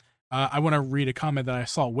on it. I want to read a comment that I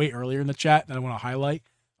saw way earlier in the chat that I want to highlight.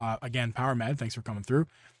 Again, Power Mad, thanks for coming through.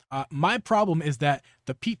 My problem is that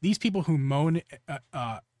these people who moan,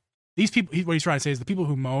 these people, what he's trying to say is the people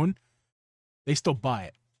who moan, they still buy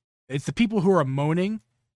it. It's the people who are moaning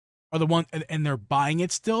are the one, and they're buying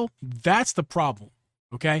it still. That's the problem.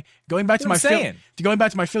 Okay, going back to my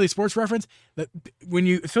Philly sports reference, that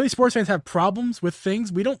when Philly sports fans have problems with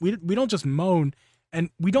things, we don't just moan, and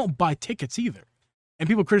we don't buy tickets either. And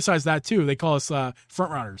people criticize that too. They call us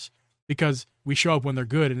front runners because we show up when they're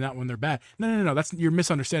good and not when they're bad. No. That's, you're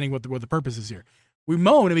misunderstanding what the purpose is here. We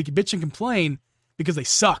moan and we can bitch and complain because they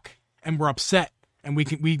suck and we're upset, and we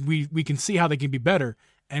can see how they can be better.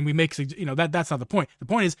 And we make, that's not the point. The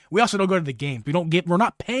point is, we also don't go to the games. We're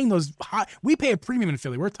not paying those high. We pay a premium in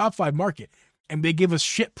Philly. We're a top 5 market, and they give us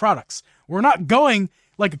shit products. We're not going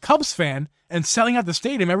like a Cubs fan and selling out the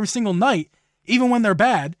stadium every single night, even when they're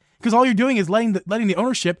bad, because all you're doing is letting the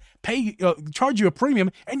ownership charge you a premium,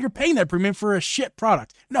 and you're paying that premium for a shit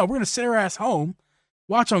product. No, we're gonna sit our ass home,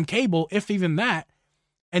 watch on cable, if even that,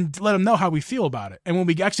 and let them know how we feel about it. And when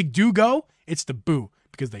we actually do go, it's the boo.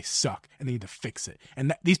 Because they suck and they need to fix it.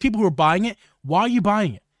 And these people who are buying it, why are you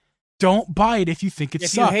buying it? Don't buy it if you think it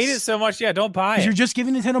sucks. If you hate it so much, don't buy it. You're just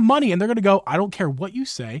giving Nintendo money, and they're going to go, I don't care what you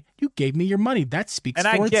say. You gave me your money. That speaks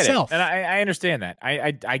for itself. And I understand that.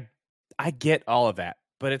 I get all of that.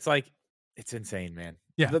 But it's like, it's insane, man.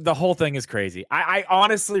 Yeah. The whole thing is crazy. I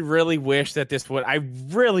honestly really wish that this would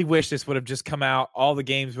have just come out. All the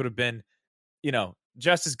games would have been,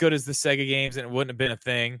 just as good as the Sega games, and it wouldn't have been a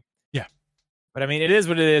thing. Yeah. But I mean, it is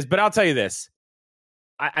what it is. But I'll tell you this.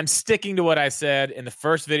 I'm sticking to what I said in the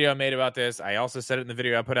first video I made about this. I also said it in the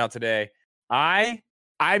video I put out today. I'm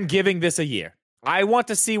giving this a year. I want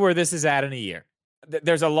to see where this is at in a year.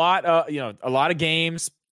 There's a lot of games.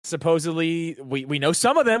 Supposedly, we know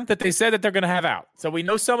some of them that they said that they're going to have out. So we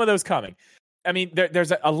know some of those coming. I mean,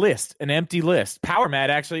 there's a list, an empty list. Power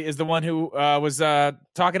Mad actually is the one who was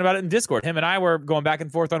talking about it in Discord. Him and I were going back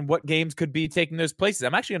and forth on what games could be taking those places.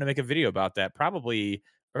 I'm actually going to make a video about that probably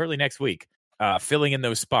early next week, filling in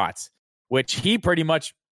those spots, which he pretty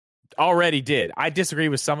much already did. I disagree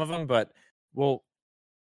with some of them, but we'll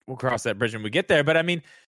cross that bridge when we get there. But I mean,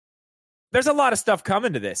 there's a lot of stuff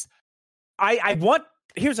coming to this.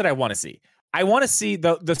 Here's what I want to see. I want to see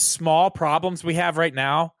the small problems we have right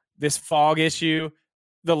now. This fog issue,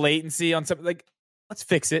 the latency on something, like, let's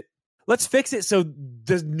fix it. Let's fix it so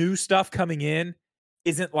the new stuff coming in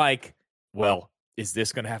isn't like, well, is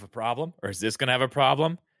this going to have a problem or is this going to have a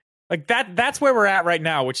problem? Like that's where we're at right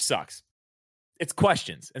now, which sucks. It's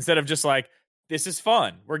questions instead of just like, this is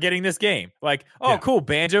fun. We're getting this game. Like, oh, cool.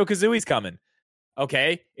 Banjo-Kazooie's coming.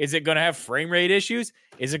 Okay. Is it going to have frame rate issues?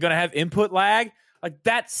 Is it going to have input lag? Like,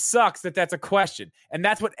 that sucks that's a question. And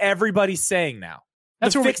that's what everybody's saying now.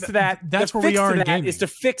 That's where we are in gaming. Is to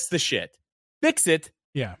fix the shit. Fix it.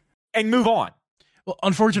 Yeah. And move on. Well,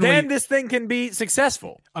 unfortunately, then this thing can be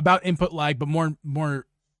successful. About input lag, but more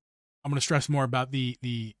I'm going to stress more about the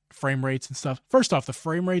frame rates and stuff. First off, the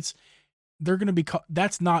frame rates, they're going to be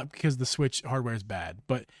that's not because the Switch hardware is bad,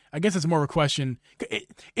 but I guess it's more of a question.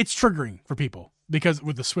 It's triggering for people because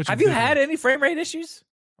with the Switch. Have you had any frame rate issues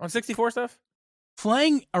on 64 stuff?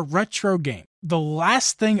 Playing a retro game, the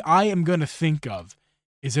last thing I am going to think of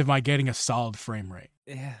is if I'm getting a solid frame rate.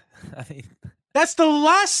 Yeah, I mean, that's the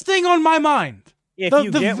last thing on my mind. If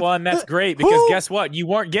you get one, that's great, because guess what? You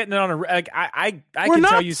weren't getting it on a. Like, I can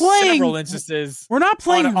tell you several instances. We're not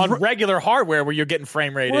playing on regular hardware where you're getting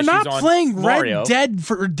frame rate issues. We're not playing Mario. Red Dead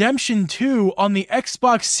Redemption 2 on the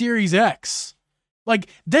Xbox Series X. Like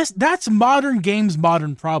that's modern games,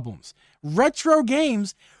 modern problems. Retro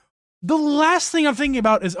games. The last thing I'm thinking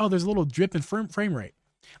about is, there's a little drip in frame rate.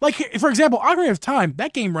 Like, for example, Ocarina of Time,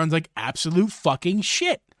 that game runs like absolute fucking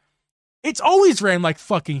shit. It's always ran like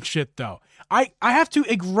fucking shit, though. I have to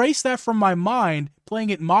erase that from my mind playing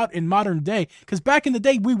it in modern day, because back in the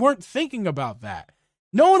day, we weren't thinking about that.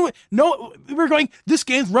 We were going, this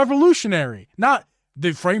game's revolutionary. Not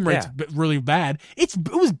the frame rate's really bad. It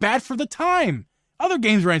was bad for the time. Other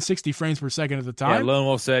games ran 60 frames per second at the time. Yeah, Lone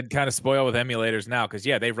Wolf said kind of spoil with emulators now because,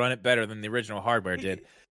 they run it better than the original hardware did.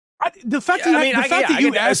 The fact that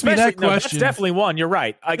you asked me that question. That's definitely one. You're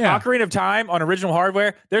right. Like Ocarina of Time on original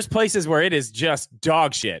hardware, there's places where it is just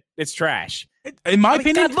dog shit. It's trash. In my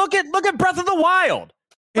opinion, God, look at Breath of the Wild.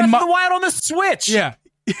 Breath of the Wild on the Switch. Yeah.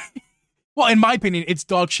 Well, in my opinion, it's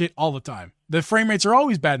dog shit all the time. The frame rates are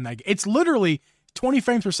always bad in that game. It's literally 20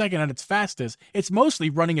 frames per second at its fastest. It's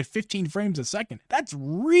mostly running at 15 frames a second. That's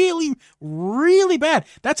really, really bad.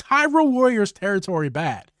 That's Hyrule Warriors territory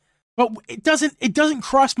bad. But it doesn't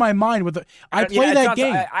cross my mind with I play that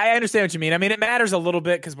game. I understand what you mean. I mean, it matters a little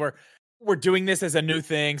bit because we're doing this as a new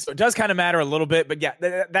thing, so it does kind of matter a little bit. But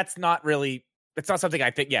that's not really. It's not something I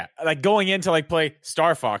think. Yeah, like going in to play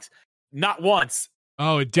Star Fox, not once.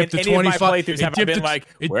 Oh, it dipped to 25. Any of my playthroughs have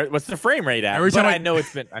been what's the frame rate at? I know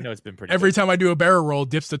it's been pretty. Every good. time I do a barrel roll, it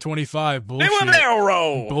dips to 25. Bullshit. Do a barrel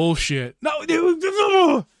roll. Bullshit. No, dude.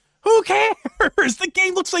 Who cares? The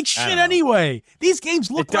game looks like shit anyway. These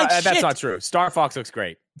games look like shit. That's not true. Star Fox looks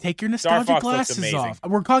great. Take your nostalgia glasses off.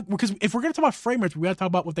 Because if we're going to talk about frame rates, we got to talk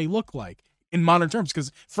about what they look like in modern terms,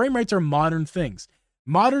 because frame rates are modern things.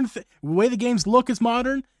 The way the games look is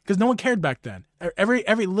modern because no one cared back then. Every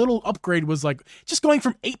little upgrade was like, just going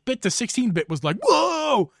from 8-bit to 16-bit was like,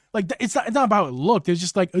 whoa! Like, it's not about how it looked. It's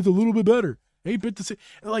just like, it's a little bit better. 8-bit to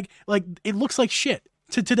like it looks like shit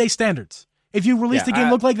to today's standards. If you released a game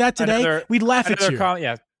look like that today, we'd laugh at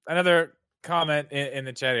you. Another comment in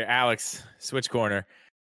the chat here, Alex Switch Corner.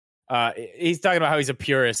 He's talking about how he's a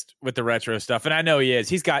purist with the retro stuff, and I know he is.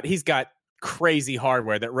 He's got crazy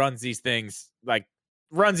hardware that runs these things,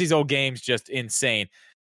 runs these old games just insane.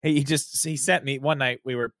 He sent me one night.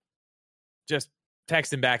 We were just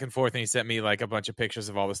texting back and forth, and he sent me a bunch of pictures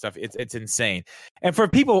of all the stuff. It's insane, and for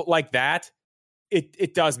people like that,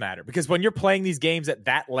 it does matter, because when you're playing these games at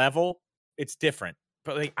that level, it's different.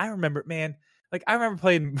 But I remember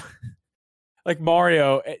playing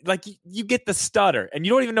Mario, you get the stutter and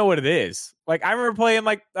you don't even know what it is. I remember playing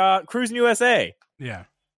Cruising USA. Yeah.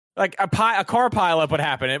 A car pileup would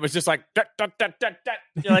happen. It was just like, dut, dut, dut, dut, dut.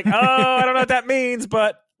 You're like, oh, I don't know what that means,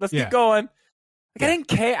 but let's keep going. I didn't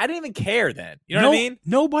care. I didn't even care then. You know what I mean?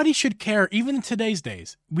 Nobody should care, even in today's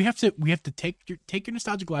days. We have to take your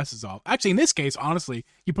nostalgia glasses off. Actually, in this case, honestly,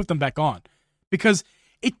 you put them back on, because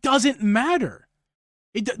it doesn't matter.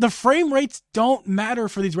 The frame rates don't matter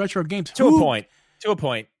for these retro games. To a point.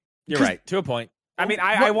 You're right. To a point. I mean,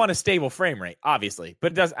 I want a stable frame rate, obviously,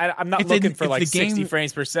 but it does. I'm not looking for 60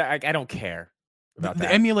 frames per second. I don't care about that.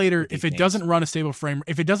 The emulator, if it doesn't run a stable frame,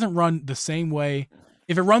 if it doesn't run the same way,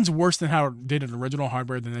 if it runs worse than how it did in original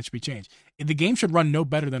hardware, then that should be changed. The game should run no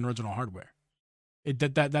better than original hardware.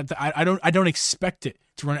 I don't expect it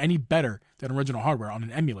to run any better than original hardware on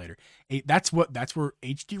an emulator. That's where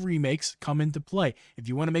HD remakes come into play. If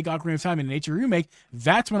you want to make Ocarina of Time in an HD remake,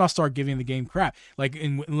 that's when I'll start giving the game crap. Like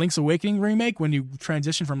in Link's Awakening remake, when you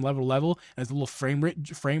transition from level to level, and there's a little frame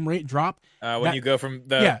rate drop. When you go from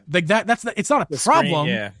the it's not a problem.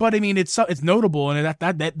 Screen, but I mean it's notable, and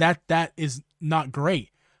that is not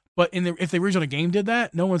great. But if the original game did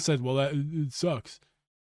that, no one said, well, it sucks.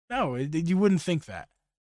 No, you wouldn't think that.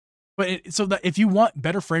 But so that if you want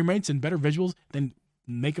better frame rates and better visuals, then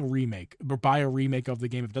make a remake or buy a remake of the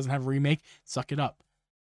game. If it doesn't have a remake, suck it up.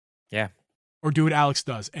 Yeah. Or do what Alex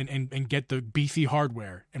does and get the beefy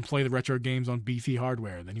hardware and play the retro games on beefy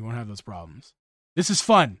hardware. Then you won't have those problems. This is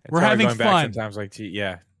fun. We're having fun. Sometimes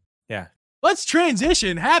yeah. Let's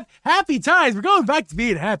transition. Happy times. We're going back to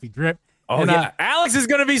being happy, Drip. Oh, yeah. Alex is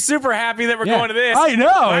going to be super happy that we're going to this. I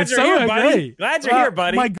know. Glad you're here, buddy. Glad you're here,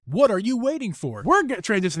 buddy. What are you waiting for? We're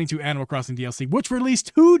transitioning to Animal Crossing DLC, which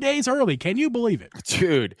released 2 days early. Can you believe it?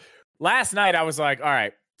 Dude, last night I was like, all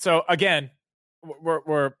right. So, again,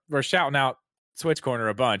 we're shouting out Switch Corner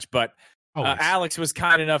a bunch, but Alex was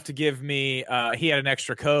kind enough to give me, he had an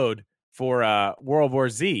extra code for World War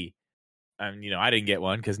Z. I didn't get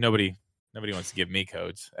one because nobody wants to give me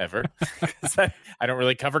codes ever. I don't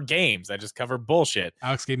really cover games. I just cover bullshit.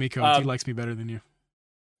 Alex gave me codes. He likes me better than you.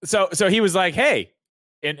 So he was like, hey,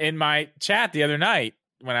 in my chat the other night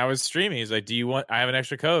when I was streaming, he's like, I have an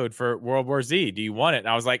extra code for World War Z. Do you want it? And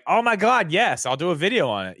I was like, oh my God, yes, I'll do a video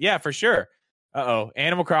on it. Yeah, for sure.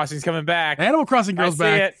 Animal Crossing's coming back. Animal Crossing girls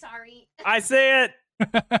back. Sorry. I say it.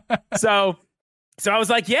 So I was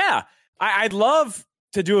like, yeah, I'd love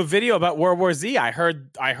to do a video about World War Z. I heard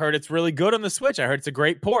it's really good on the Switch. I heard it's a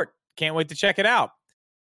great port. Can't wait to check it out.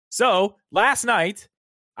 So last night,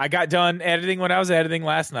 I got done editing what I was editing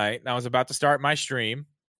last night, and I was about to start my stream,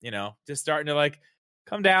 just starting to like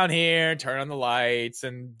come down here, turn on the lights,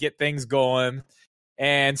 and get things going.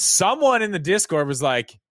 And someone in the Discord was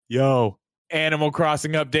like, yo, Animal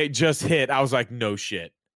Crossing update just hit. I was like, no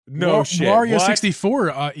shit. No shit. Wario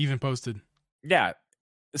 64 even posted. Yeah.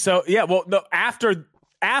 So, yeah, well, no, after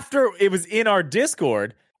it was in our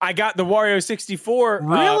Discord, I got the Wario 64.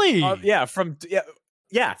 Really?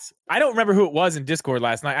 Yes. I don't remember who it was in Discord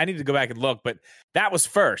last night. I need to go back and look, but that was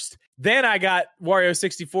first. Then I got Wario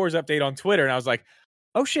 64's update on Twitter, and I was like,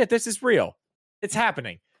 oh, shit, this is real. It's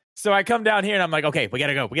happening. So I come down here, and I'm like, okay, we got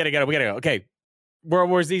to go. Okay, World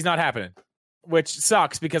War Z's not happening, which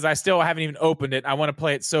sucks because I still haven't even opened it. I want to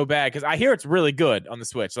play it so bad because I hear it's really good on the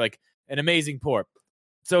Switch, like an amazing port.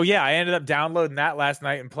 So, yeah, I ended up downloading that last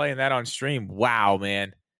night and playing that on stream. Wow,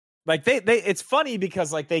 man. Like, it's funny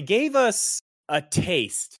because, like, they gave us a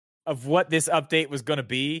taste of what this update was going to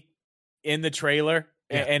be in the trailer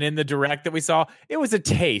and in the direct that we saw. It was a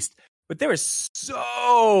taste, but there was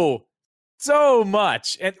so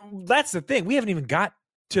much. And that's the thing. We haven't even got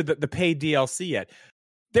to the paid DLC yet.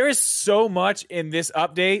 There is so much in this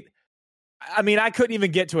update. I mean, I couldn't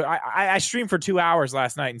even get to it. I streamed for 2 hours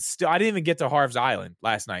last night, and still I didn't even get to Harv's Island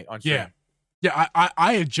last night on stream. Yeah,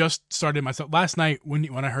 I had just started myself last night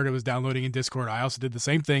when I heard it was downloading in Discord. I also did the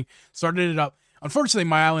same thing, started it up. Unfortunately,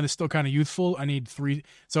 my island is still kind of youthful. I need 3,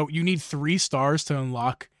 so you need 3 stars to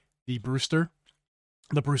unlock the Brewster.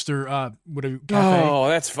 Cafe. Oh,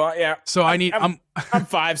 that's fun. Yeah. So I'm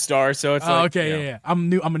 5 stars. So it's okay. Yeah.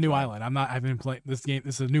 I'm a new island. I've been playing this game.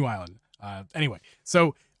 This is a new island. Anyway,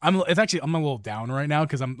 so I'm a little down right now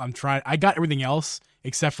because I'm trying. I got everything else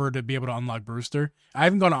except for to be able to unlock Brewster. I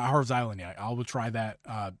haven't gone to Harv's Island yet. I will try that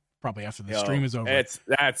probably after the stream is over.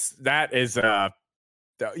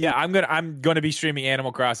 I'm gonna be streaming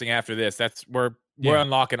Animal Crossing after this. We're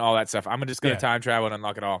unlocking all that stuff. I'm just gonna time travel and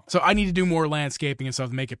unlock it all. So I need to do more landscaping and stuff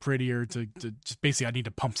to make it prettier. To just basically, I need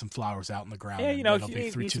to pump some flowers out in the ground. Yeah, you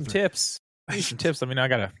need some tips. Need some tips. I mean, I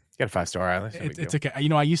got a 5-star island. It's okay.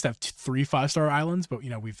 I used to have 3 5-star islands, but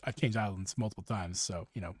I've changed islands multiple times. So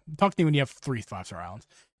talk to me when you have 3 5-star islands.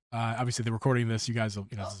 Obviously, the recording of this, you guys will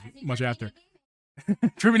much after.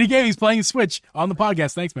 Trimini Gaming's playing Switch on the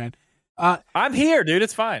podcast. Thanks, man. I'm here, dude.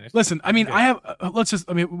 It's fine. Listen, I mean, I have.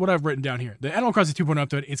 What I've written down here: the Animal Crossing 2.0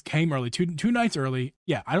 update. It came early, two nights early.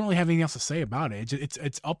 Yeah, I don't really have anything else to say about it.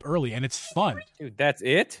 It's up early and it's fun. Dude, that's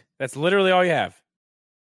it. That's literally all you have.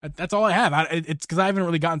 That's all I have. It's because I haven't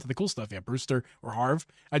really gotten to the cool stuff yet, Brewster or Harv.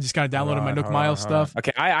 I just kind of downloaded my Nook Miles stuff.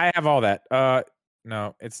 Okay, I have all that.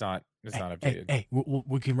 No, it's not. It's not updated. Hey,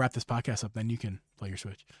 we can wrap this podcast up. Then you can play your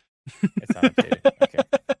Switch. It's not updated. Okay.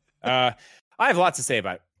 I have lots to say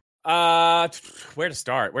about it. Where to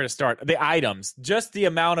start? The items, just the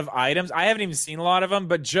amount of items. I haven't even seen a lot of them,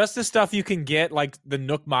 but just the stuff you can get, like the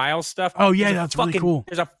Nook Miles stuff. Oh yeah, that's really cool.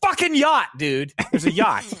 There's a fucking yacht, dude. There's a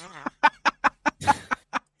yacht.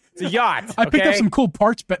 It's a yacht. I picked up some cool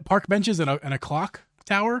park benches and a clock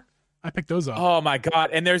tower. I picked those up. Oh my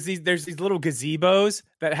god! And there's these little gazebos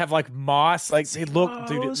that have like moss. Like they look,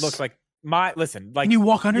 dude. It looks like Listen, like can you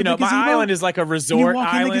walk under the gazebo? My island is like a resort island.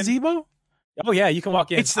 Can you walk in the gazebo? Oh yeah, you can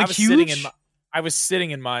walk in. It's like huge. I was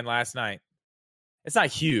sitting in mine last night. It's not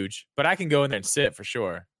huge, but I can go in there and sit for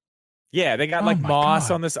sure. Yeah, they got like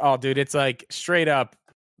moss on this. Oh, dude, it's like straight up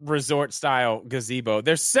resort style gazebo.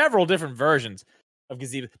 There's several different versions of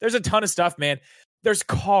gazebo. There's a ton of stuff, man. There's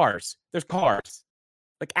cars.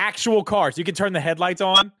 Like actual cars. You can turn the headlights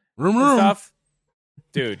on. Room. Stuff.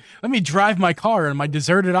 Dude, let me drive my car on my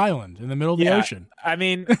deserted island in the middle of the ocean. I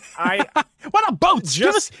mean, why not boats?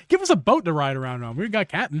 Give us a boat to ride around on. We got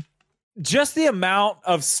Captain. Just the amount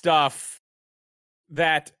of stuff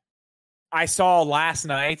that I saw last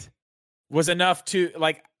night was enough to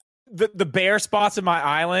like the bare spots of my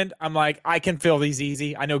island. I'm like, I can fill these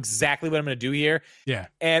easy. I know exactly what I'm going to do here. Yeah.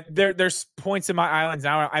 And there's points in my islands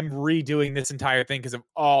now. I'm redoing this entire thing because of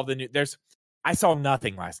all the new. I saw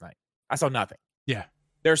nothing last night. I saw nothing. Yeah.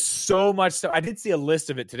 There's so much stuff. I did see a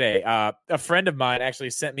list of it today. A friend of mine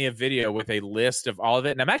actually sent me a video with a list of all of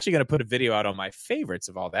it. And I'm actually going to put a video out on my favorites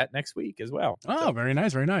of all that next week as well. Oh, so. Very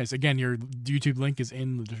nice. Very nice. Again, your YouTube link is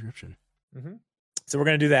in the description. Mm-hmm. So we're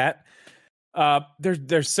going to do that.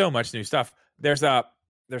 There's so much new stuff. There's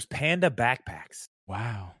panda backpacks.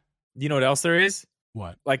 Wow. You know what else there is?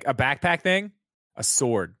 What? Like a backpack thing? A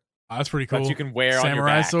sword. Oh, that's pretty cool. That you can wear on your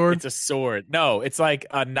samurai back. Sword? It's a sword. No, it's like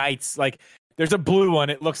a knight's like. There's a blue one.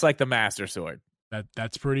 It looks like the Master Sword.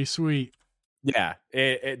 That's pretty sweet. Yeah,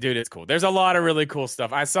 dude, it's cool. There's a lot of really cool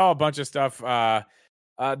stuff. I saw a bunch of stuff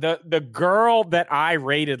The girl that I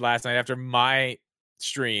rated last night after my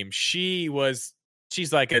stream, she's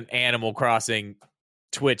like an Animal Crossing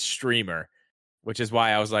Twitch streamer, which is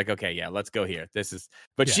why I was like, okay, yeah, let's go here.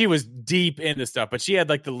 She was deep into stuff, but she had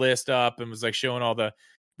like the list up and was like showing all the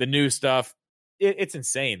new stuff. It's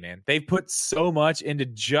insane, man. They've put so much into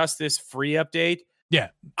just this free update. Yeah.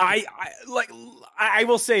 I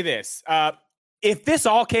will say this. If this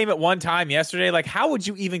all came at one time yesterday, like how would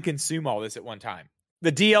you even consume all this at one time?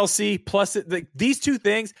 The DLC plus these two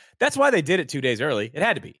things, that's why they did it 2 days early. It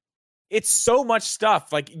had to be. It's so much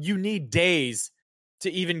stuff. Like you need days to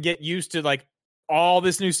even get used to like all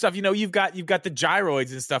this new stuff. You know, you've got the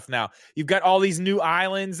gyroids and stuff now. You've got all these new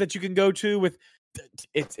islands that you can go to with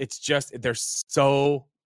it's just there's so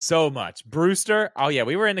much. Brewster, oh yeah,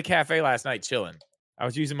 we were in the cafe last night chilling. I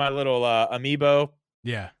was using my little amiibo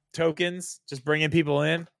tokens, just bringing people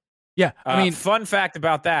in. Yeah, I mean, fun fact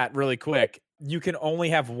about that really quick. You can only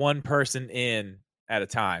have one person in at a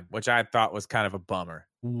time, which I thought was kind of a bummer.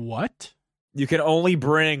 What? You can only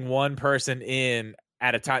bring one person in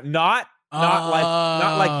at a time. Not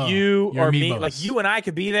like you or me. Like you and I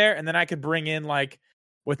could be there, and then I could bring in like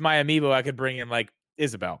with my amiibo, I could bring in like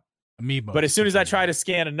Isabel. Amiibo. But as soon as I try to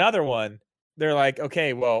scan another one, they're like,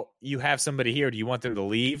 okay, well, you have somebody here. Do you want them to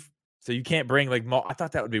leave? So you can't bring like. I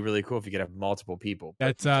thought that would be really cool if you could have multiple people.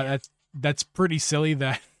 That's pretty silly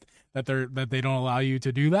that they don't allow you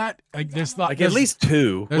to do that. Like there's at least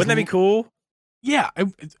 2. Wouldn't that be cool? Yeah,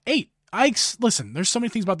 8. Listen. There's so many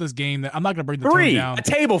things about this game that I'm not going to bring the 3 tone down. A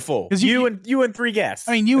table full. Because you and 3 guests.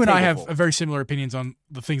 I mean, you and I have very similar opinions on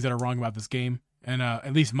the things that are wrong about this game, and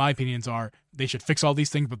at least my opinions are they should fix all these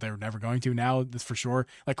things, but they're never going to now. That's for sure.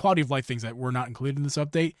 Like quality of life things that were not included in this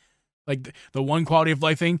update. Like the one quality of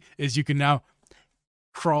life thing is you can now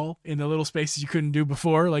crawl in the little spaces you couldn't do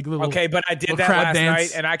before, like little. Okay, but I did that last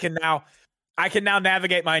night, and I can now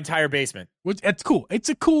navigate my entire basement. Which it's cool. It's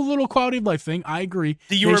a cool little quality of life thing. I agree.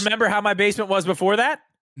 Do you remember how my basement was before that?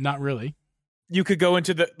 Not really. You could go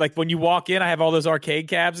into when you walk in, I have all those arcade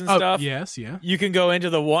cabs and stuff. Yes, yeah. You can go into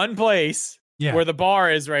the one place where the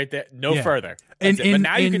bar is right there, further. But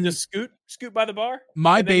now you can just scoot by the bar.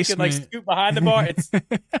 My basement, you can scoot behind the bar.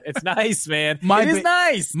 It's nice, man. It is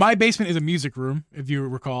nice. My basement is a music room, if you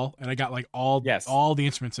recall, and I got like all the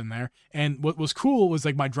instruments in there. And what was cool was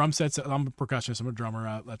like my drum sets. I'm a percussionist. I'm a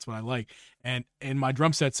drummer. That's what I like. And in my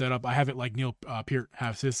drum set setup, I have it like Neil Peart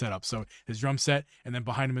has his setup. So his drum set, and then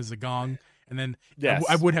behind him is a gong, and then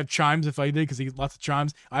I would have chimes if I did because he had lots of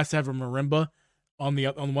chimes. I used to have a marimba on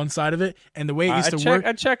one side of it, and the way it used to work.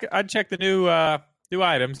 I'd check the new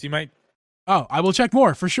items. You might. Oh, I will check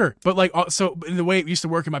more for sure. But like, so the way it used to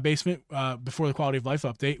work in my basement before the quality of life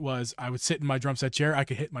update was I would sit in my drum set chair. I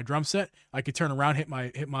could hit my drum set. I could turn around, hit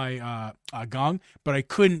my gong, but I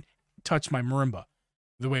couldn't touch my marimba.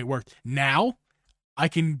 The way it worked. Now, I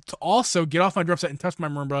can also get off my drum set and touch my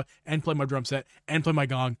marimba and play my drum set and play my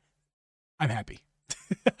gong. I'm happy.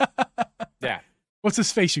 Yeah. What's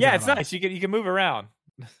this face you got? Yeah, it's nice. You can move around.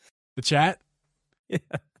 The chat? Yeah.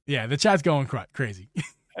 Yeah, the chat's going crazy.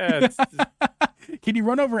 Can you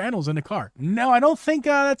run over animals in a car? No, I don't think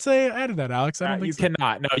that's added that, Alex. I don't think you so.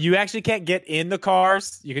 cannot. No, you actually can't get in the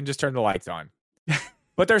cars. You can just turn the lights on.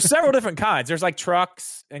 But there's several different kinds. There's like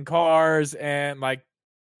trucks and cars and like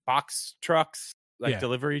box trucks, like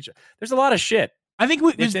delivery. There's a lot of shit. I think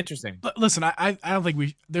it's interesting. Listen, I don't think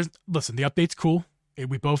the update's cool.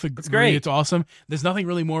 We both agree. It's great. It's awesome. There's nothing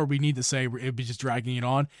really more we need to say. It'd be just dragging it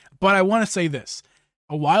on. But I want to say this.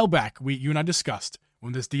 A while back, you and I discussed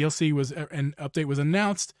when this DLC an update was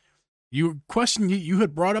announced. Question you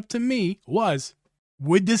had brought up to me was,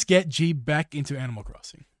 would this get G back into Animal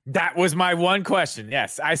Crossing? That was my one question.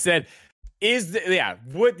 Yes, I said, okay.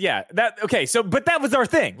 So, but that was our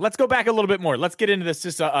thing. Let's go back a little bit more. Let's get into this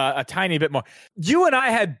just a tiny bit more. You and I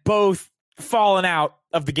had both fallen out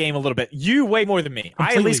of the game a little bit. You way more than me.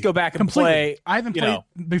 Completely. I at least go back and play. I haven't played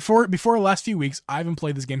before the last few weeks. I haven't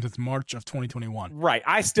played this game since March of 2021. Right.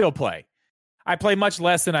 I still play. I play much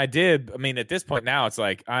less than I did. I mean, at this point now, it's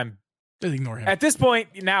like just ignore him. At this point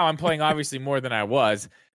now, I'm playing obviously more than I was.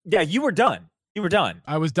 Yeah, you were done. You were done.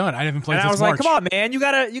 I was done. I haven't played. And since I was March. like, come on, man, you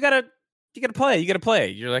gotta play. You gotta play.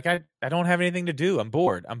 You're like, I don't have anything to do. I'm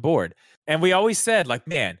bored. And we always said, like,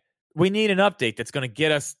 man, we need an update that's gonna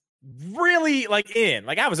get us really like in.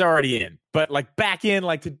 Like I was already in, but like back in,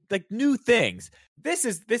 like to like new things. This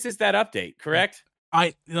is that update, correct?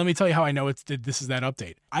 Let me tell you how I know this is that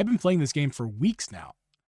update. I've been playing this game for weeks now.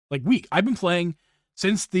 I've been playing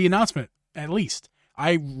since the announcement, at least.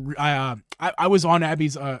 I was on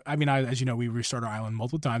Abby's. As you know, we restart our island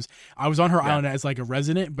multiple times. I was on her island as like a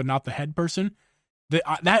resident, but not the head person.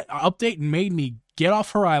 That update made me get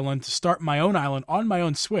off her island to start my own island on my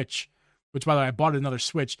own Switch, which, by the way, I bought another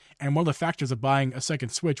Switch. And one of the factors of buying a second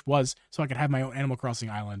Switch was so I could have my own Animal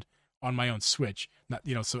Crossing island on my own Switch. Not,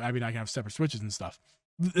 so Abby and I can have separate Switches and stuff.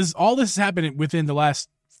 All this has happened within the last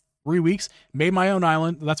 3 weeks. Made my own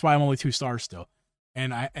island. That's why I'm only 2 stars still.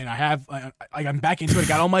 And I'm back into it. I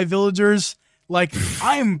got all my villagers. Like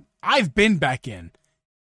I've been back in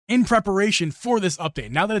preparation for this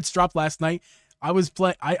update. Now that it's dropped last night, I was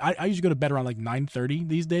playing. I usually go to bed around like 9:30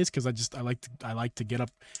 these days because I like to get up.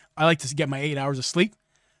 I like to get my 8 hours of sleep.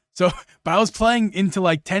 So, but I was playing into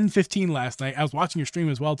like 10:15 last night. I was watching your stream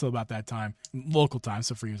as well till about that time, local time.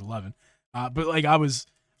 So for you, it's 11. But like I was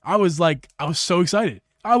so excited.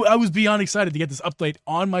 I was beyond excited to get this update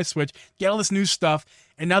on my Switch, get all this new stuff,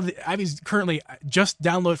 and now that Abby's currently just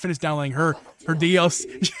finished downloading her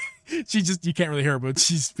DLC. She just, you can't really hear her, but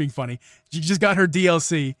she's being funny. She just got her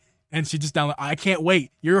DLC, and she just downloaded. I can't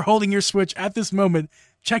wait. You're holding your Switch at this moment,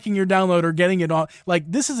 checking your downloader, getting it on. Like,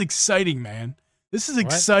 this is exciting, man. This is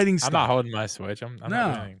exciting stuff. I'm not holding my Switch. I'm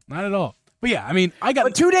not at all. But yeah, I mean, I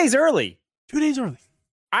got 2 days early. 2 days early.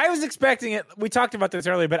 I was expecting it. We talked about this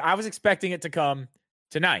earlier, but I was expecting it to come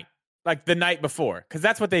tonight, like the night before, because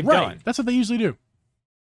that's what they've done. That's what they usually do.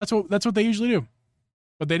 That's what they usually do.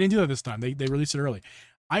 But they didn't do that this time. They released it early.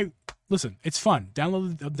 Listen, it's fun.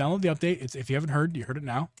 Download the update. It's, if you haven't heard, you heard it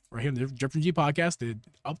now. Right here on the Drip from G podcast. The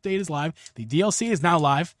update is live. The DLC is now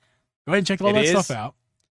live. Go ahead and check all that stuff out.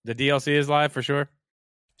 The DLC is live for sure.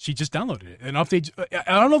 She just downloaded it. An update.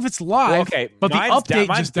 I don't know if it's live. Well, okay, but mine's the update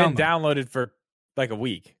mine's been downloaded for like a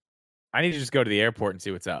week. I need to just go to the airport and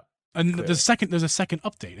see what's up. And there's a second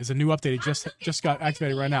update. There's a new update. It just got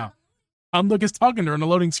activated right now. Tom Nook is talking to her on the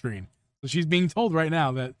loading screen, so she's being told right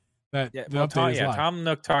now that the update is live. Tom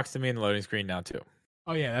Nook talks to me in the loading screen now too.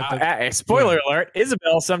 Oh yeah. Spoiler alert: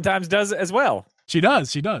 Isabel sometimes does it as well. She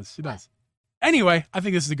does. Anyway, I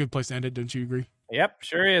think this is a good place to end it. Don't you agree? Yep,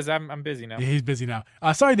 sure is. I'm busy now. Yeah, he's busy now.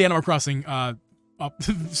 Sorry, the Animal Crossing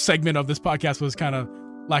segment of this podcast was kind of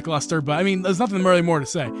lackluster, but I mean, there's nothing really more to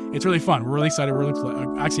say. It's really fun. We're really excited.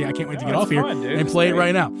 Actually, I can't wait to get off here and play it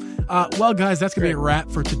right now. Well, guys, that's going to be a wrap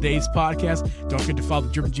for today's podcast. Don't forget to follow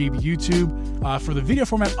the Drip G YouTube for the video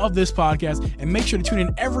format of this podcast, and make sure to tune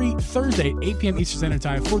in every Thursday, 8 p.m. Eastern Standard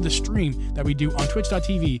Time for the stream that we do on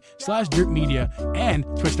twitch.tv/dripmedia and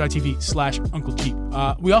twitch.tv/Uncle G.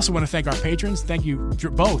 We also want to thank our patrons. Thank you,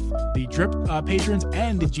 both the Drip patrons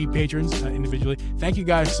and the G patrons individually. Thank you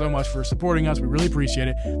guys so much for supporting us. We really appreciate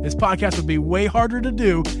it. This podcast would be way harder to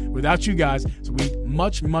do without you guys, so we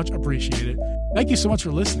much appreciate it. Thank you so much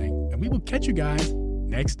for listening, and we will catch you guys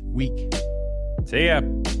next week. See ya.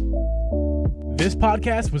 This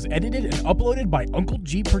podcast was edited and uploaded by Uncle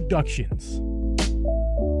G Productions.